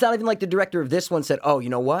 100%. It's not even like the director of this one said, "Oh, you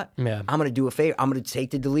know what? Yeah. I'm gonna do a favor. I'm gonna take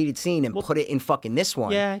the deleted scene and put it in fucking this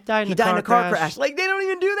one." Yeah, he died in he a died in a car car crash. crash. Like they don't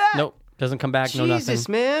even do that. Nope. Doesn't come back. No nothing. Jesus,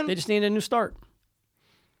 man. They just need a new start.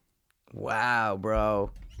 Wow,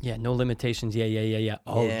 bro. Yeah, no limitations. Yeah.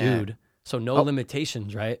 Oh, Yeah. dude. So no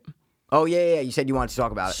limitations, right? Oh yeah. You said you wanted to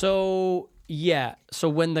talk about it. So, yeah. So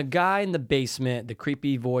when the guy in the basement, the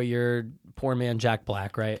creepy voyeur, poor man Jack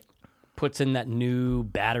Black, right, puts in that new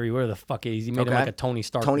battery, where the fuck is he? Made him like a Tony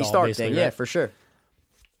Stark Tony doll, Stark basically, thing, yeah, right? for sure.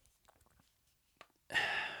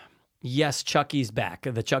 Yes, Chucky's back.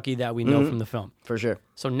 The Chucky that we know from the film. For sure.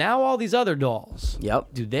 So now all these other dolls, Yep.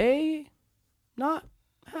 do they not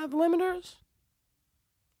have limiters?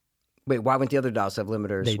 Wait, why wouldn't the other dolls have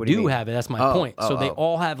limiters? They What do you do mean? have it. That's my Oh, point. So oh, they oh.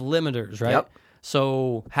 all have limiters, right? Yep.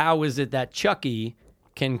 So how is it that Chucky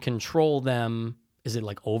can control them? Is it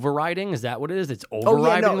like overriding? Is that what it is? It's Oh yeah,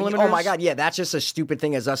 overriding no. limiters? Oh my God, yeah. That's just a stupid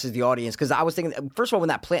thing as us as the audience. Because I was thinking, first of all, when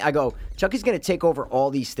that play, I go, Chucky's gonna take over all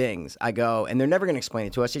these things. I go, and they're never gonna explain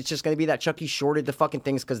it to us. It's just gonna be that Chucky shorted the fucking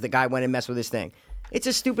things because the guy went and messed with his thing. It's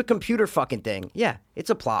a stupid computer fucking thing. Yeah, it's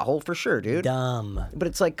a plot hole for sure, dude. Dumb. But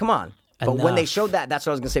it's like, come on. But when they Enough. showed that, that's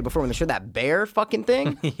what I was gonna say before. When they showed that bear fucking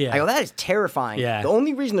thing, Yeah. I go, that is terrifying. Yeah. The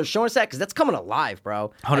only reason they're showing us that because that's coming alive,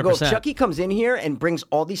 bro. I go, if 100%. Chucky comes in here and brings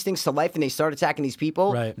all these things to life and they start attacking these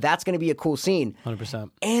people, Right. that's gonna be a cool scene.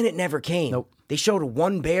 100%. And it never came. Nope. They showed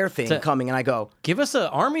one bear thing That's it. coming, and I go, Give us an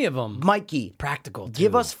army of them. Mikey, Practical.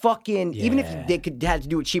 give too. us fucking. Even if Yeah. they could had to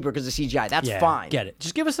do it cheaper because of CGI, that's Yeah, fine. Get it.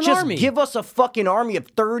 Just give us an Just army. give us a fucking army of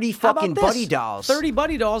 30 How about fucking this? buddy dolls. 30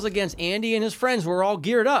 buddy dolls against Andy and his friends. We're all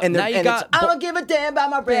geared up. And now you got. I don't give a damn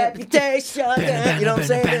about my reputation. You know what I'm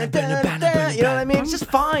saying? You know what I mean? It's just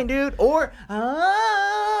fine, dude. Or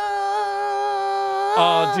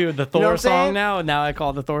Oh, dude, the You know what Thor I'm song saying? now. Now I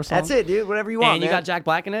call it the Thor song. That's it, dude. Whatever you want, And you man. got Jack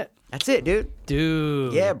Black in it? That's it, dude.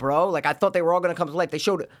 Dude. Yeah, bro. Like I thought they were all gonna come to life. They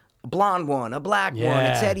showed a blonde one, a black one, a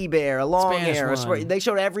Yeah. teddy bear, a long Spanish hair. one. They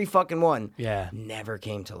showed every fucking one. Yeah. Never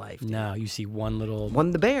came to life. Dude. No, you see one little.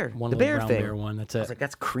 One the bear, One the little bear brown thing. bear one. That's I it. was like,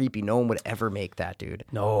 that's creepy. No one would ever make that, dude.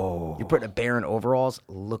 No. You put a bear in overalls,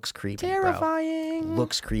 looks creepy, Terrifying. bro.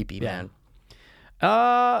 Looks creepy, man.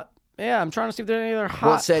 Yeah, I'm trying to see if there are any other hot.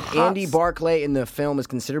 Well, it said hot Andy Barclay in the film is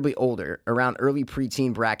considerably older, around early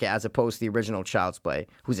preteen bracket, as opposed to the original Child's Play,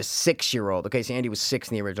 who's a 6-year-old. Okay, so Andy was 6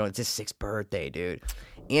 in the original. It's his 6th birthday, dude.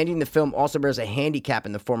 Andy in the film also bears a handicap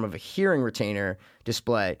in the form of a hearing retainer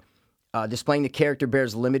display, displaying the character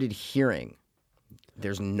bears limited hearing.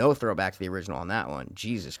 There's no throwback to the original on that one.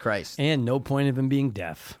 Jesus Christ. And no point of him being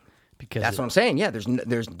deaf. Because That's what I'm saying. Yeah, there's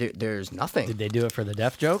nothing. Did they do it for the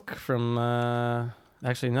deaf joke from.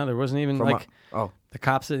 Actually, no, there wasn't even From the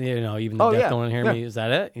cops that, even the Oh, deaf yeah, don't want to hear yeah. me. Is that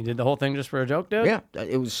it? You did the whole thing just for a joke, dude? Yeah,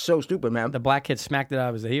 it was so stupid, man. The black kid smacked it out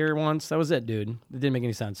of his ear once. That was it, dude. It didn't make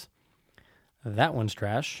any sense. That one's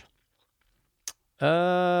trash.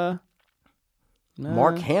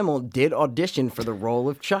 Mark Hamill did audition for the role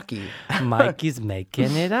of Chucky. Mikey's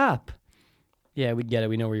making it up. Yeah, we get it.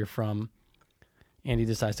 We know where you're from. Andy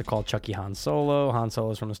decides to call Chucky Han Solo. Han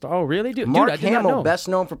Solo's from the start. Oh, really? Dude, Mark I did not know. Hamill, best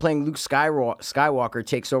known for playing Luke Skywalker,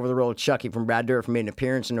 takes over the role of Chucky from Brad Dourif, made an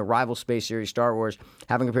appearance in the rival space series Star Wars.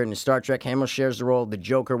 Having appeared in Star Trek, Hamill shares the role of the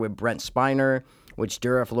Joker with Brent Spiner. Which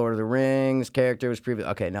Duraf Lord of the Rings character was previous?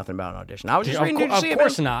 Okay, nothing about an audition. I was just reading. Of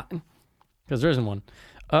course not, because there isn't one.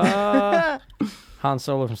 Han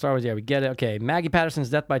Solo from Star Wars. Yeah, we get it. Okay, Maggie Patterson's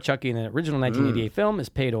death by Chucky in the original 1988 film is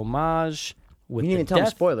paid homage with you didn't the tell me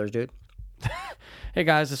death. Spoilers, dude. Hey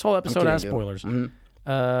guys, this whole episode has spoilers.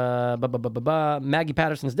 Maggie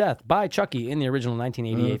Patterson's death by Chucky in the original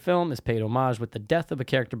 1988 film is paid homage with the death of a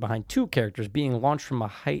character behind two characters being launched from a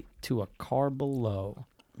height to a car below.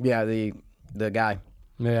 Yeah, the guy.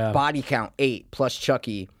 Yeah. Body count 8 plus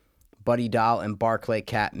Chucky, Buddy Doll, and Barclay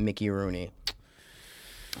cat Mickey Rooney.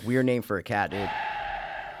 Weird name for a cat, dude.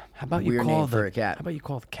 How about Weird you call name for a cat. How about you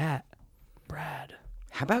call the cat Brad?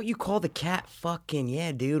 How about you call the cat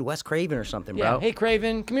fucking dude, Wes Craven or something, bro? Yeah. Hey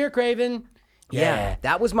Craven, come here, Craven. Yeah.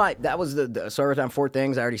 That was the sorry time 4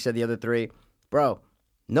 things. I already said the other 3. Bro,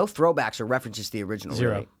 no throwbacks or references to the original.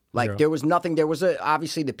 Zero. Really. Like Zero. there was nothing. There was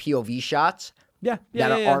obviously the POV shots. Yeah.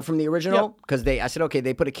 That are from the original. Because I said, okay,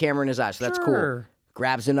 they put a camera in his eye, so that's Sure. cool.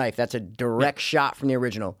 Grabs a knife. That's a direct shot from the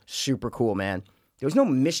original. Super cool, man. There was no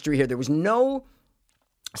mystery here. There was no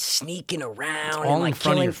sneaking around all and like in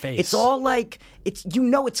front killing. of your face. It's all like it's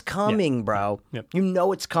it's coming, bro. Yep. You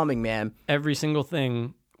know it's coming, man. Every single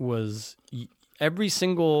thing was. Every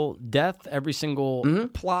single death, every single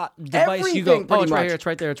plot device, Everything, you go, pretty it's right much. here, it's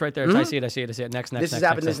right there, it's right there. I see it. Next. This next, has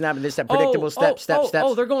happened. next. This has happened. This predictable steps.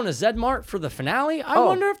 Oh, they're going to Zedmart for the finale? I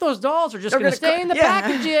wonder if those dolls are just going to stay in the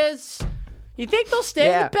packages. You think they'll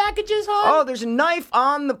stay in the packages, hon? Oh, there's a knife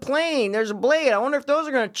on the plane. There's a blade. I wonder if those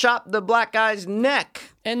are going to chop the black guy's neck.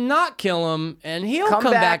 And not kill him, and he'll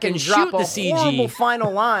Come back and drop shoot the CG. horrible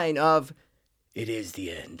final line of, "It is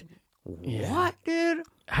the end." Yeah. What, dude?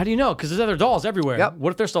 How do you know? Because there's other dolls everywhere. Yep.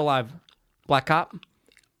 What if they're still alive? Black Cop?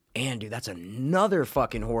 And, dude, that's another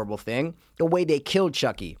fucking horrible thing. The way they killed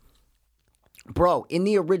Chucky. Bro, in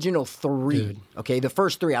the original 3, okay, the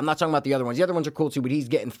first 3, I'm not talking about the other ones. The other ones are cool too, but he's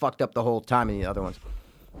getting fucked up the whole time in the other ones.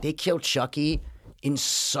 They killed Chucky in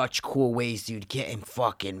such cool ways, dude. Getting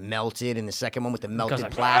fucking melted in the second one with the melted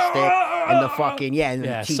plastic and the fucking, and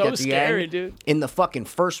the teeth so at the scary, end. dude. In the fucking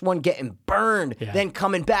first one, getting burned, then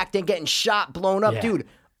coming back, then getting shot, blown up. Dude,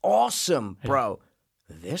 awesome, bro.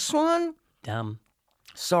 This one? Dumb.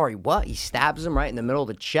 Sorry, what? He stabs him right in the middle of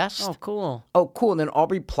the chest? Oh, cool. Oh, cool. And then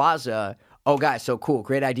Aubrey Plaza. Oh, guys, so cool.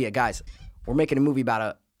 Great idea. Guys, we're making a movie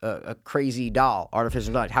about a crazy doll,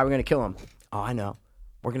 artificial doll. How are we going to kill him? Oh, I know.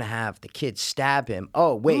 We're going to have the kid stab him.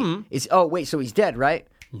 Oh, wait. So he's dead, right?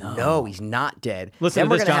 No, he's not dead. Listen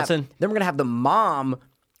to this, Johnson. Then we're going to have the mom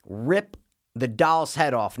rip the doll's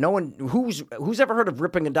head off. No one, who's ever heard of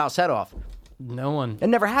ripping a doll's head off? No one. It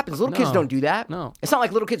never happens. Little kids don't do that. No. It's not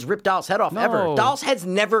like little kids rip doll's head off ever. Doll's heads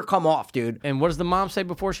never come off, dude. And what does the mom say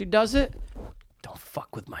before she does it? Don't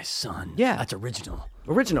fuck with my son. Yeah. That's original.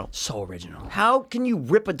 Original. So original. How can you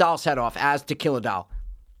rip a doll's head off as to kill a doll?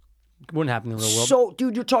 Wouldn't happen in the real world. So,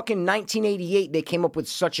 dude, you're talking 1988. They came up with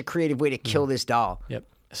such a creative way to kill this doll. Yep.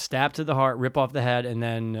 Stab to the heart, rip off the head, and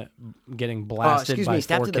then getting blasted by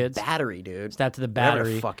stab 4 to kids. the battery, dude. Stab to the Whatever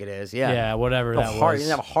battery. the fuck it is, yeah. Yeah, whatever that heart. was. He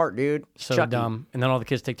didn't have a heart, dude. So Chucky. dumb. And then all the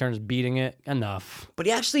kids take turns beating it. Enough. But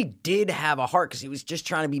he actually did have a heart because he was just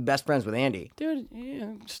trying to be best friends with Andy. Dude,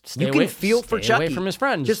 just stay You away, can feel for stay Chucky. away from his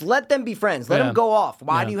friends. Just let them be friends. Let him go off.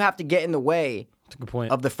 Why do you have to get in the way That's a good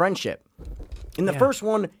point. of the friendship? In the first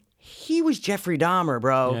one, he was Jeffrey Dahmer,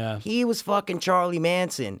 bro. Yeah. He was fucking Charlie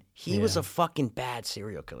Manson. He was a fucking bad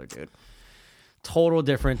serial killer, dude. Total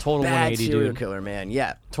different, total Bad 180, serial dude. killer, man.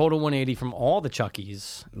 Yeah. Total 180 from all the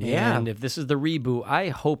Chuckies. Yeah. And if this is the reboot, I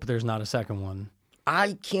hope there's not a second one.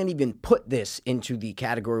 I can't even put this into the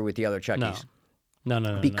category with the other Chuckies.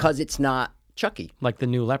 No. Because it's not Chucky. Like the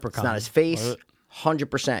new Leprechaun. It's not his face.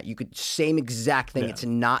 100%. You could same exact thing. Yeah. It's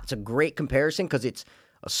not. It's a great comparison because it's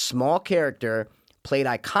a small character played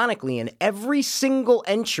iconically in every single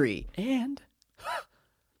entry. And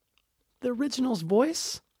the original's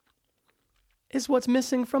voice is what's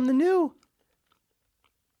missing from the new.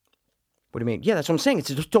 What do you mean? Yeah, that's what I'm saying.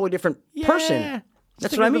 It's a totally different person.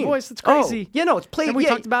 That's what I mean. The voice, it's crazy. Oh, yeah, no, it's played. And we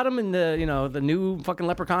talked about him in the the new fucking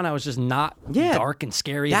Leprechaun. I was just not dark and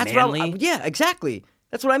scary and manly. Yeah, exactly.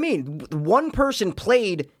 That's what I mean. One person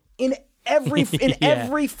played in every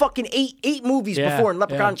every fucking eight movies before in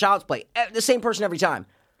Leprechaun and Child's Play. The same person every time.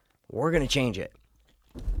 We're gonna change it.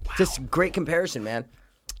 Wow. Just a great comparison, man.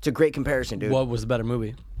 It's a great comparison, dude. What was the better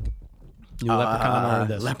movie? New Leprechaun or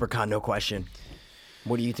this? Leprechaun, no question.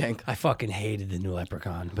 What do you think? I fucking hated the new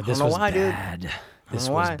Leprechaun, but this know was why, dude. bad. This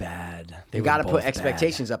was bad. You got to put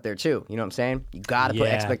expectations up there too. You know what I'm saying? You got to put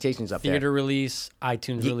expectations up there. Theater release,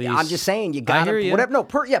 iTunes release. I'm just saying you got to whatever. No,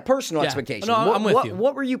 personal expectations. No, I'm with you.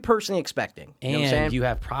 What were you personally expecting? You know what I'm saying? You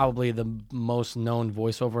have probably the most known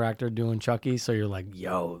voiceover actor doing Chucky, so you're like,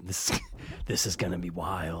 yo, this is gonna be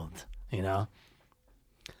wild. You know.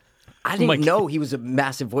 I didn't know he was a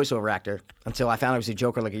massive voiceover actor until I found out he was a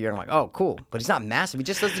Joker like a year. I'm like, oh, cool. But he's not massive. He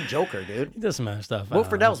just does the Joker, dude. He does some other stuff. Will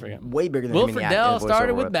Friedle's way bigger than him. Will Friedle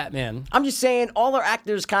started with Batman. I'm just saying, all our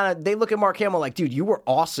actors they look at Mark Hamill like, dude, you were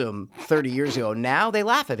awesome 30 years ago. Now they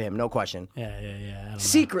laugh at him, no question. Yeah.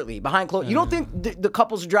 Secretly, behind closed. You don't think the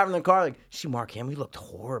couples are driving in the car like, see Mark Hamill, he looked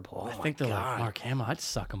horrible. I think they're like, Mark Hamill, I'd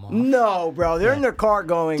suck him off. No, bro. They're in their car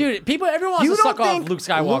going. Dude, everyone wants to suck off Luke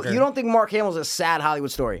Skywalker. You don't think Mark Hamill's a sad Hollywood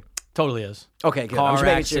story? Totally is. Okay, good. Car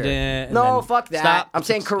accident. No, fuck that. Stop. I'm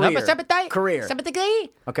saying career. Career.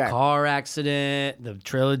 Okay. Car accident. The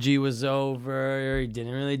trilogy was over. He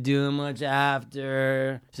didn't really do much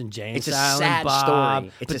after. It's in Jane Silent Bob.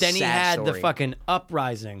 Story. But then he had the fucking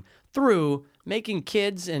uprising through making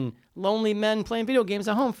kids and lonely men playing video games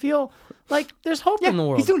at home feel like there's hope in the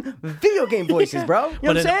world. He's doing video game voices, bro. You know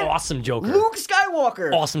what I'm saying? Awesome Joker. Luke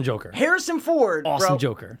Skywalker. Awesome Joker. Harrison Ford. Awesome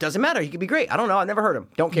Joker. Doesn't matter. He could be great. I don't know. I've never heard him.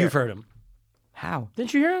 Don't care. You've heard him. How?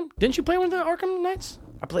 Didn't you hear him? Didn't you play one of the Arkham Knights?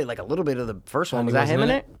 I played like a little bit of the first one. Was that him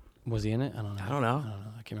in it? Was he in it? I don't know.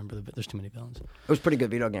 I can't remember. There's too many villains. It was a pretty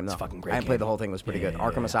good video game, though. It's fucking great. I haven't played the whole thing. It was pretty good.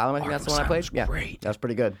 Arkham Asylum, I think that's the one I played. Yeah, great. That was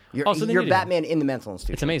pretty good. You're Batman in the mental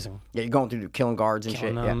institution. It's amazing. Yeah, you're going through killing guards and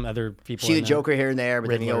shit. Yeah. Other people. See the Joker here and there, but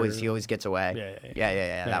Riddler. then he always gets away.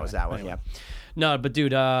 Yeah. That was that one. Yeah. No, but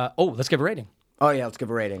dude. Let's give a rating. Oh yeah, let's give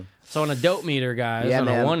a rating. So on a dope meter, guys, on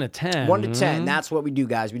a 1 to 10. 1 to 10. That's what we do,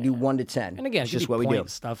 guys. We do 1 to 10. And again, it's just what we do.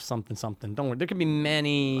 Stuff, something. Don't worry. There could be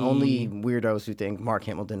many. Only weirdos who think Mark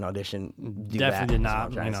Hamill didn't audition. Definitely did not.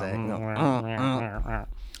 I'm trying to say. No.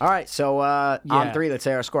 All right, so on 3, let's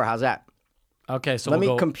say our score. How's that? Okay, so let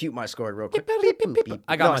me compute my score real quick.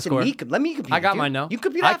 I got my score. Let me compute. I got mine now. You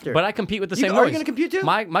compute after. But I compete with the same noise. Are you going to compute too?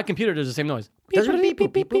 My computer does the same noise. Does it beep,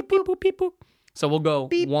 boop, beep, boop, boop, beep, boop. So we'll go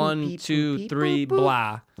 1, 2, 3,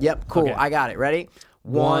 blah. Yep, cool. Okay. I got it. Ready?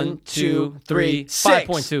 1, 2, 3, 6.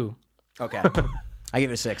 5.2. Okay. I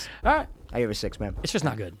give it a 6. All right. I give it a 6, man. It's just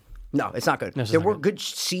not good. No, it's not good. There were good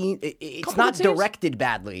scenes. It's not directed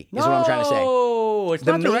badly, is what I'm trying to say. No, it's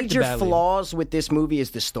not directed badly. The major flaws with this movie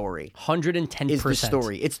is the story. 110%. Is the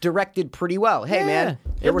story. It's directed pretty well. Hey, man,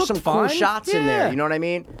 there were some cool shots in there. You know what I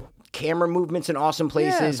mean? Camera movements in awesome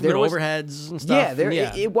places. There was overheads and stuff.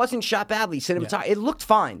 It wasn't shot badly. Cinematography. It looked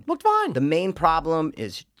fine. The main problem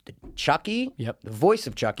is Chucky. Yep. The voice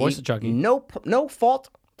of Chucky. No fault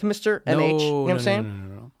to Mr. MH. You know what I'm saying?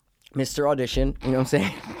 No. Mr. Audition. You know what I'm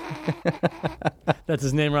saying? That's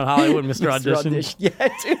his name around Hollywood, Mr. Audition. Yeah,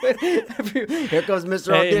 dude. Here goes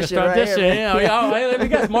Mr. Audition. Mr. Audition. Right here, let me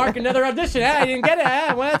guess. Mark, another audition. You didn't get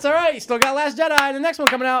it. Well, that's all right. You still got Last Jedi and the next one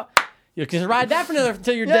coming out. You can ride that for another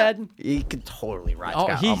until you're dead. He could totally ride. Oh,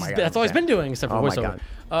 my God, that's all he's been doing, except for voiceover.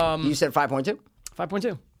 You said 5.2?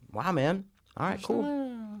 5.2. Wow, man. All right,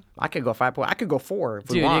 cool. I could go 5. I could go 4 if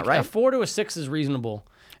we want, right? A 4 to a 6 is reasonable.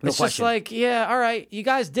 It's question. Just like, yeah, all right, you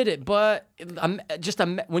guys did it, but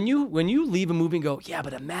when you leave a movie and go, yeah,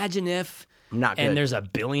 but imagine if, not good. And there's a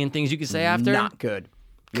billion things you could say after. Not good.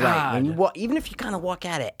 God. Right. When even if you kind of walk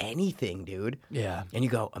out of anything, dude. Yeah. And you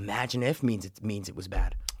go, imagine if means it was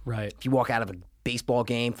bad. Right. If you walk out of a baseball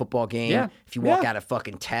game, football game, if you walk out of a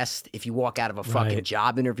fucking test, if you walk out of a fucking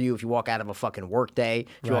job interview, if you walk out of a fucking work day,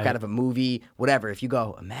 if you walk out of a movie, whatever, if you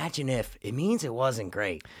go, imagine if, it means it wasn't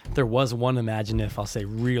great. There was one imagine if, I'll say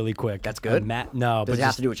really quick. That's good? No. Does it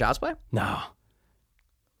have to do with Child's Play? No.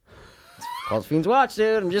 It's called Fiends Watch,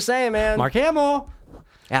 dude. I'm just saying, man. Mark Hamill.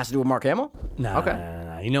 It has to do with Mark Hamill? No. Okay.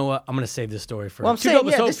 No. You know what? I'm going to save this story for... Well, I'm saying,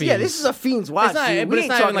 this is a Fiends Watch. But it's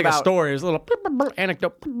not even like a story. It's a little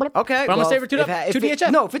anecdote. Okay. But I'm going to save it to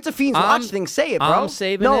DHF. No, if it's a Fiends Watch thing, say it, bro. I'm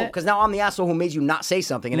saving it. No, because now I'm the asshole who made you not say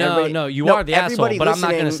something. And no, you are the asshole, but I'm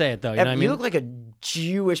not going to say it, though. You know what I mean? You look like a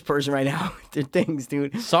Jewish person right now with things,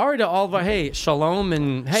 dude. Sorry to all of our... Hey, shalom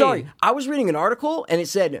and... Hey. Sorry. I was reading an article, and it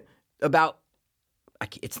said about...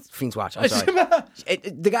 It's Fiends Watch. I'm sorry.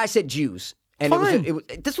 The guy said Jews. And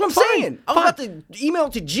that's what I'm saying. I was about to email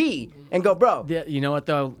to G and go, bro. You know what,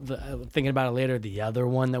 though? Thinking about it later, the other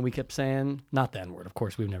one that we kept saying, not the N-word, of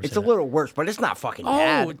course, we've never said It's a little worse, but it's not fucking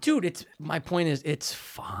bad. Oh, dude, my point is, it's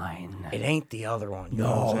fine. It ain't the other one.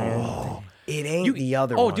 No. It ain't the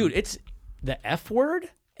other one. Oh, dude, it's the F word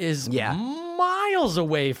is miles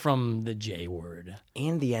away from the J word.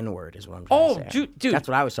 And the N word is what I'm trying to say. Dude. That's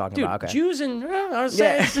what I was talking about. Okay. Jews and I was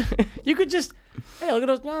saying, you could just, hey, look at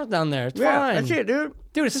those mountains down there. It's fine. That's it, dude.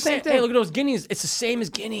 Dude, it's the same thing. Hey, look at those guineas. It's the same as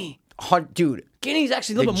guinea. Dude. Guinea's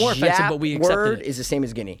actually a little bit more offensive, but we accepted word it. is the same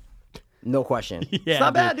as guinea. No question. Yeah, it's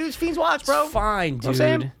not bad, dude. It's Fiends Watch, bro. It's fine, dude. You know what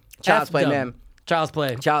I'm saying? Child's Play, man. Child's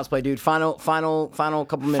Play. Child's Play, dude. Final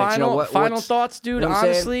couple minutes. Final thoughts, dude. You know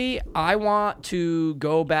Honestly, I want to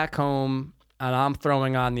go back home, and I'm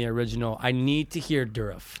throwing on the original. I need to hear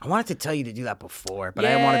Durf. I wanted to tell you to do that before, but I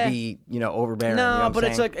didn't want to be, overbearing. No, you know but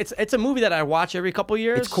it's like it's a movie that I watch every couple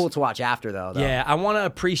years. It's cool to watch after, though. Yeah, I want to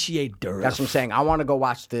appreciate Durf. That's what I'm saying. I want to go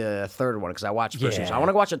watch the third one because I watched the first one. So I want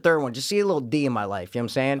to watch the third one. Just see a little D in my life. You know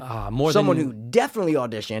what I'm saying? Someone who definitely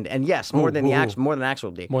auditioned, and yes, more than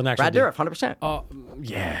actual D. More than actual Brad D. Dourif, 100%.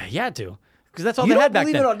 Yeah, you had to. Because that's all You they don't had back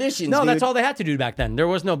believe then. in auditions, no, dude. that's all they had to do back then. There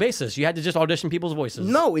was no basis. You had to just audition people's voices.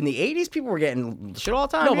 No, in the 80s, people were getting shit all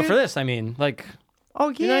the time. No, dude. but for this, I mean, like. Oh,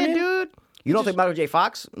 yeah, you know what I mean? dude. You don't think Michael J.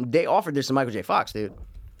 Fox? They offered this to Michael J. Fox, dude.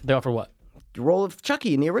 They offer what? The role of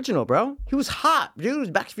Chucky in the original, bro. He was hot, dude. It was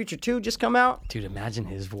Back to the Future 2 just come out. Dude, imagine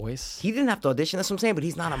his voice. He didn't have to audition. That's what I'm saying. But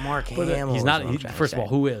he's not a Mark Hamill. He's not. First of all,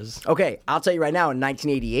 who is? Okay, I'll tell you right now. In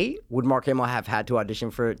 1988, would Mark Hamill have had to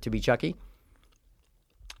audition to be Chucky?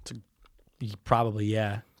 Probably,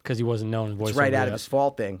 yeah. Because he wasn't known in voiceover. It's right out of his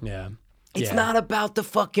fault thing. Yeah. It's not about the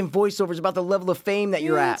fucking voiceover. It's about the level of fame that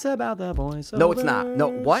you're at. It's about the voiceover. No, it's not. No,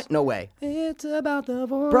 what? No way. It's about the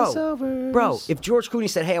voiceovers. Bro, if George Clooney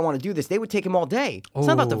said, hey, I want to do this, they would take him all day. It's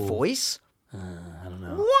not about the voice. I don't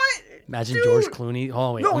know. What? Imagine Dude. George Clooney.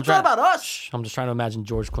 Oh, wait. No, it's not about us. I'm just trying to imagine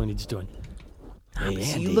George Clooney just doing. Hey,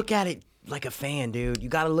 See, you look at it like a fan, dude. You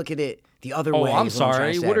got to look at it the other way. I'm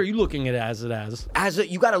sorry. What are you looking at it as?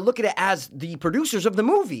 You got to look at it as the producers of the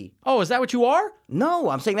movie. Oh, is that what you are?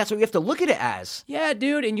 No, I'm saying that's what you have to look at it as. Yeah,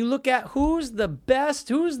 dude. And you look at who's the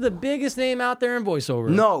biggest name out there in voiceover.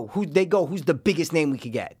 No, who's the biggest name we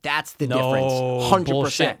could get? That's the difference.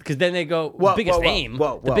 100%. Because then they go, name?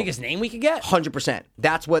 The biggest name we could get? 100%.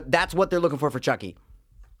 That's what they're looking for Chucky.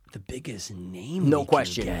 The biggest name. No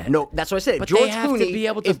question. Get. No, that's what I said. But George they have Clooney, to be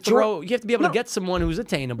able to throw. You have to be able to get someone who's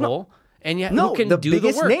attainable and who can the do the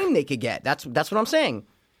biggest work. name they could get. That's what I'm saying.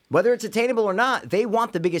 Whether it's attainable or not, they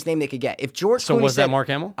want the biggest name they could get. If George Clooney was said, that Mark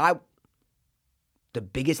Hamill? The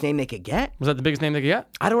biggest name they could get? Was that the biggest name they could get?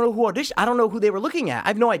 I don't know who auditioned. I don't know who they were looking at. I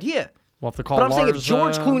have no idea. We'll have to call But I'm saying if Lars,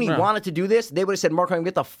 George Clooney wanted to do this, they would have said, Mark Hamill,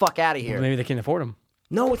 get the fuck out of here. Well, maybe they can't afford him.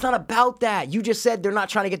 No, it's not about that. You just said they're not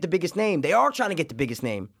trying to get the biggest name. They are trying to get the biggest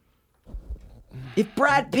name. If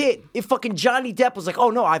Brad Pitt, if fucking Johnny Depp was like, oh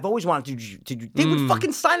no, I've always wanted to they would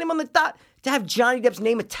fucking sign him on the dot to have Johnny Depp's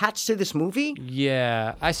name attached to this movie?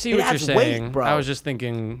 Yeah, I see what you're saying. Bro. I was just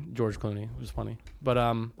thinking George Clooney. It was funny. But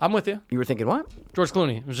I'm with you. You were thinking what? George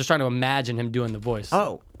Clooney. I was just trying to imagine him doing the voice.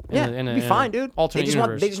 Oh, yeah. It'd be fine, dude. Alternate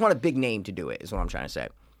universe. They just want a big name to do it, is what I'm trying to say.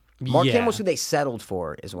 Mark Hamill's who they settled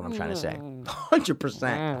for, is what I'm trying to say.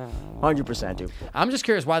 100%. 100%, dude. I'm just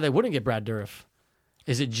curious why they wouldn't get Brad Dourif.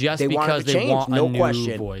 Is it just they because they want a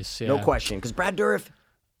new voice? Yeah. No question. Because Brad Dourif,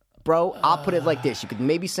 bro, I'll put it like this. You could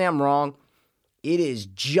maybe say I'm wrong. It is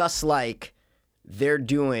just like they're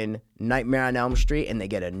doing Nightmare on Elm Street and they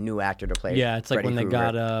get a new actor to play. Yeah, it's like Freddy when they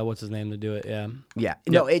Krueger. got what's his name to do it. Yeah. Yeah.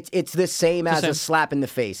 No, it's the same as a slap in the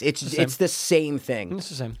face. It's the same thing. It's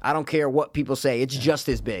the same. I don't care what people say. It's just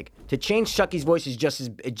as big. To change Chucky's voice is just as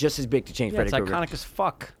big to change Freddy It's Krueger. iconic as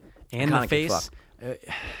fuck. And Iconic the face.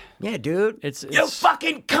 Yeah, dude. It's you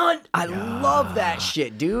fucking cunt. I love that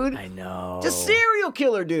shit, dude. I know. It's a serial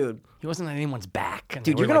killer, dude. He wasn't on anyone's back.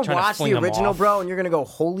 Dude, you're going to watch the original, bro, and you're going to go,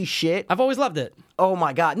 holy shit. I've always loved it. Oh,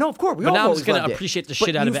 my God. No, of course. But now I'm just going to appreciate the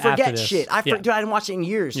shit out of it after this. Dude, I didn't watch it in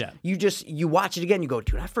years. Yeah. You watch it again, you go,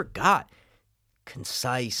 dude, I forgot.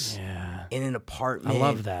 Concise. Yeah. In an apartment. I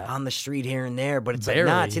love that. On the street here and there. But it's Barely.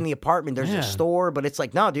 like, nah, it's in the apartment. There's a store. But it's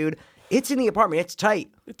like, no, dude. It's in the apartment. It's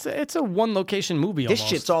tight. It's a one location movie. This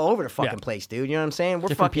almost. shit's all over the fucking place, dude. You know what I'm saying? We're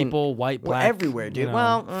different fucking people, white, black, we're everywhere, dude. Fat, you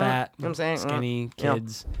know what I'm saying? skinny,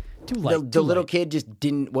 kids. The little kid just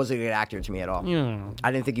wasn't a good actor to me at all. Yeah.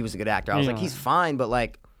 I didn't think he was a good actor. I was like, he's fine, but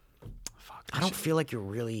like, I don't feel like you're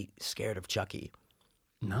really scared of Chucky.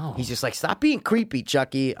 No. He's just like, stop being creepy,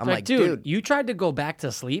 Chucky. I'm like, dude. You tried to go back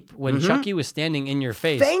to sleep when Chucky was standing in your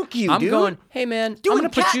face. Thank you, I'm dude. going, hey, man. Doing I'm gonna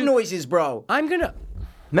cat put you... noises, bro. I'm going to...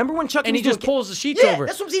 Remember when Chucky and he was just pulls the sheets over.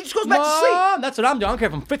 That's what I'm saying. He just goes back to sleep. That's what I'm doing. I don't care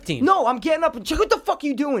if I'm 15. No, I'm getting up and Chucky, what the fuck are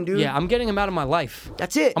you doing, dude? Yeah, I'm getting him out of my life.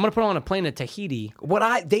 That's it. I'm going to put him on a plane to Tahiti.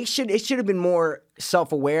 It should have been more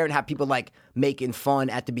self-aware and have people like making fun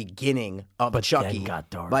at the beginning of Chucky. Then got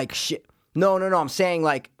dark. Like shit. No. I'm saying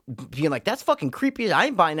like being like, that's fucking creepy. I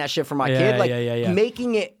ain't buying that shit for my kid. Like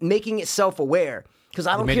making it self-aware. Because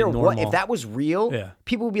I don't care what, if that was real,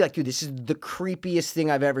 people would be like, dude, this is the creepiest thing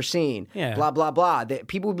I've ever seen. Yeah. Blah, blah, blah.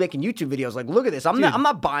 People would be making YouTube videos like, look at this. I'm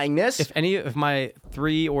not buying this. If my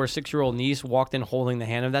 3 or 6-year-old niece walked in holding the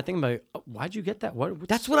hand of that thing, I'm like, oh, why'd you get that?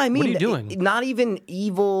 That's what I mean. What are you doing? Not even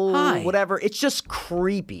evil, whatever. It's just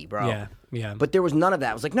creepy, bro. Yeah. But there was none of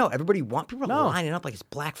that. I was like, no, people are lining up like it's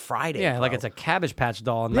Black Friday. Yeah, bro. like it's a Cabbage Patch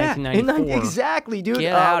doll in 1994. Exactly, dude.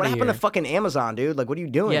 Get out what of happened here. to fucking Amazon, dude? Like, what are you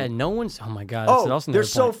doing? Yeah, no one's. Oh my god. That's they're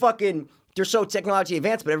so fucking. They're so technology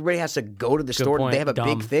advanced, but everybody has to go to the store. Point. They have a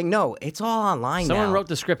big thing. No, it's all online now. Someone wrote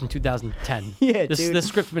the script in 2010. Yeah, dude. This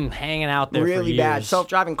script's been hanging out there really for years. Bad.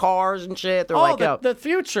 Self-driving cars and shit. They're like, the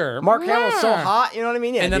future. Mark Hamill's so hot. You know what I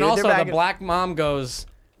mean? Yeah, and then also the black mom goes,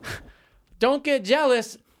 don't get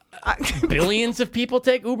jealous. Billions of people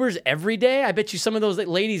take Ubers every day. I bet you some of those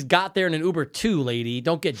ladies got there in an Uber too, lady.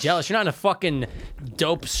 Don't get jealous. You're not in a fucking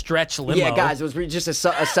dope stretch limo. Yeah, guys, it was just a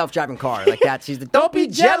self-driving car like that. She's like, don't be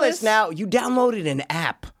jealous now. You downloaded an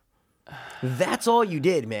app. That's all you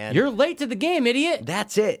did, man. You're late to the game, idiot.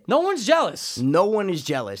 That's it. No one's jealous. No one is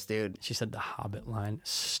jealous, dude. She said the Hobbit line.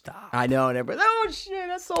 Stop. I know, and everybody, oh shit,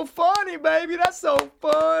 that's so funny, baby. That's so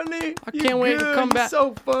funny. I can't wait to come back.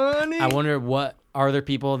 So funny. I wonder are there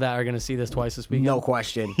people that are going to see this twice this weekend? No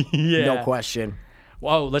question. No question.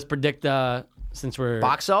 Whoa, let's predict, since we're...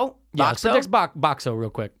 Boxo? Yeah, let's predict Boxo real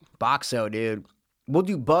quick. Boxo, dude. We'll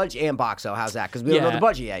do Budge and Boxo. How's that? Because we don't know the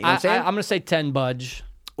Budge yet. You know what I'm saying? I'm going to say 10 Budge.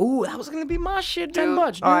 Ooh, that was going to be my shit, dude. 10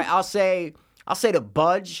 Budge, dude. All right, I'll say the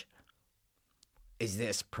Budge. Is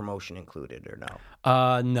this promotion included or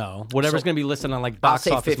no? No. Whatever's going to be listed on like Box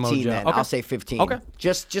Office Mojo. I'll say 15 then. Okay. I'll say 15. Okay.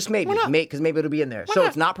 Just maybe. Because maybe it'll be in there. So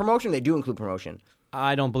it's not promotion? They do include promotion.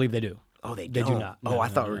 I don't believe they do. Oh, they do not. No, I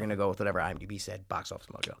thought we were going to go with whatever IMDb said. Box Office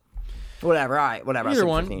Mojo. Whatever. All right. Whatever. Either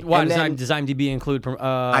one. Why does IMDb include...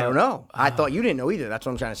 I don't know. I thought you didn't know either. That's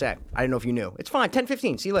what I'm trying to say. I didn't know if you knew. It's fine.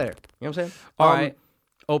 10-15. See you later. You know what I'm saying? All right.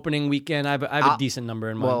 Opening weekend. I have a decent number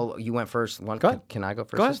in mind. Well, you went first. Go ahead. Can I go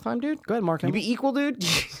first this time, dude? Go ahead, Mark. You be equal, dude?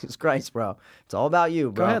 Jesus Christ, bro. It's all about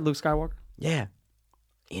you, bro. Go ahead, Luke Skywalker. Yeah.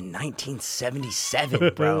 In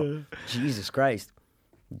 1977, bro. Jesus Christ.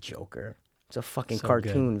 Joker. It's a fucking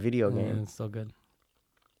cartoon video game. Yeah, it's so good.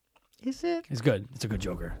 Is it? It's good. It's a good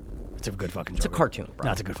Joker. It's a good fucking Joker. It's a cartoon, bro.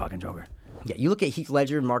 No, it's a good fucking Joker. Yeah, you look at Heath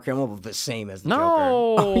Ledger and Mark Hamill, the same as the Joker.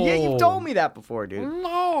 Oh, yeah, you've told me that before, dude. No.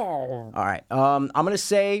 All right. I'm going to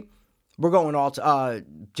say we're going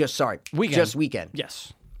weekend.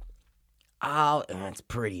 Yes. Oh, that's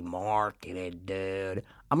pretty marketed, dude.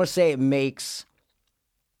 I'm going to say it makes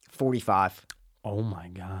 45. Oh, my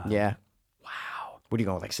God. Yeah. Wow. What are you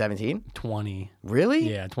going with, like 17? 20.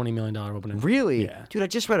 Really? Yeah, $20 million opening. Really? Yeah. Dude, I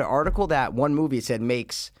just read an article that one movie said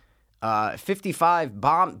makes 55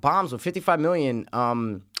 bombs with 55 million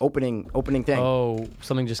opening thing. Oh,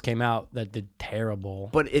 something just came out that did terrible.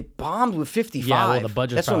 But it bombed with 55. Yeah, well, the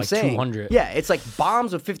budget's probably like 200. Yeah, it's like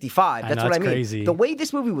bombs with 55. That's what I mean. Crazy. The way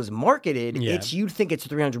this movie was marketed, you'd think it's a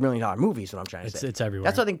 $300 million movie is what I'm trying to say. It's everywhere.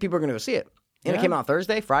 That's why I think people are going to go see it. And it came out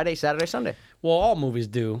Thursday, Friday, Saturday, Sunday. Well, all movies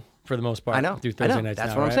do. For the most part, I know. Do Thursday nights.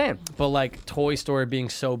 That's now, what I'm saying. But like Toy Story being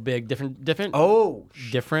so big, different.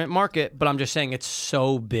 Different market. But I'm just saying it's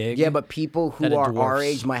so big. Yeah, but people who are our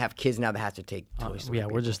age might have kids now that have to take Toy Story. Yeah,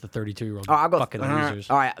 we're just the 32-year-old I'll go fucking losers.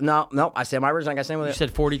 All right, no. I said my version. I got same with it. You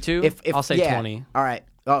said 42. I'll say 20. All right.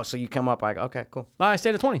 Oh, so you come up like, okay, cool. I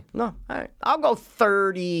stayed at 20. No, all right. I'll go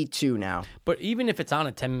 32 now. But even if it's on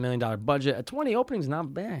a $10 million budget, a 20 opening's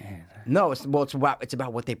not bad. No, it's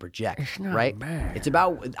about what they project, it's not right? Bad. It's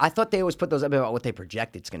about. I thought they always put those up about what they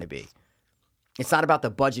project it's going to be. It's not about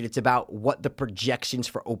the budget. It's about what the projections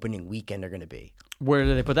for opening weekend are going to be. Where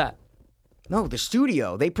do they put that? No, the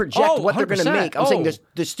studio. They project what they're going to make. I'm saying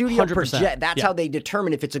the studio 100%. project. That's how they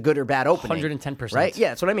determine if it's a good or bad opening. 110%. Right? Yeah,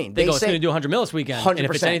 that's what I mean. They go, it's going to do 100 mil this weekend. 100%. And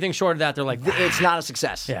if it's anything short of that, they're like, it's not a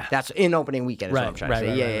success. Yeah. That's in opening weekend is what I'm trying to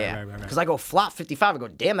say. Yeah. Because I go flop 55. I go,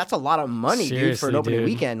 damn, that's a lot of money, dude, for an opening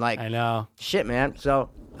weekend. Like, I know. Shit, man. So,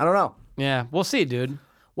 I don't know. Yeah, we'll see, dude.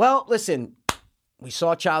 Well, listen, we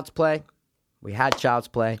saw Child's Play. We had Child's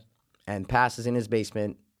Play. And Pass is in his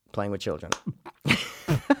basement playing with children.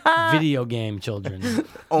 Video game children.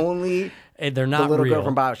 Only they're not the little real. girl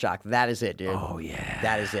from BioShock. That is it, dude. Oh, yeah.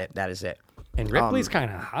 That is it. And Ripley's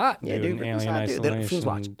kind of hot, dude. Yeah, dude. Ripley's hot, dude. Fiends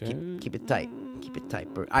watch. Keep it tight. Keep it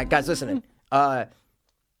tight, bro. All right, guys, listening.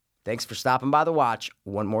 Thanks for stopping by the watch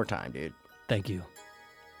one more time, dude. Thank you.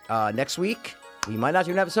 Next week, we might not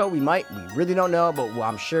do an episode. We really don't know, but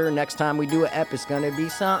I'm sure next time we do an ep, it's going to be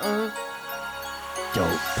something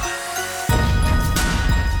dope.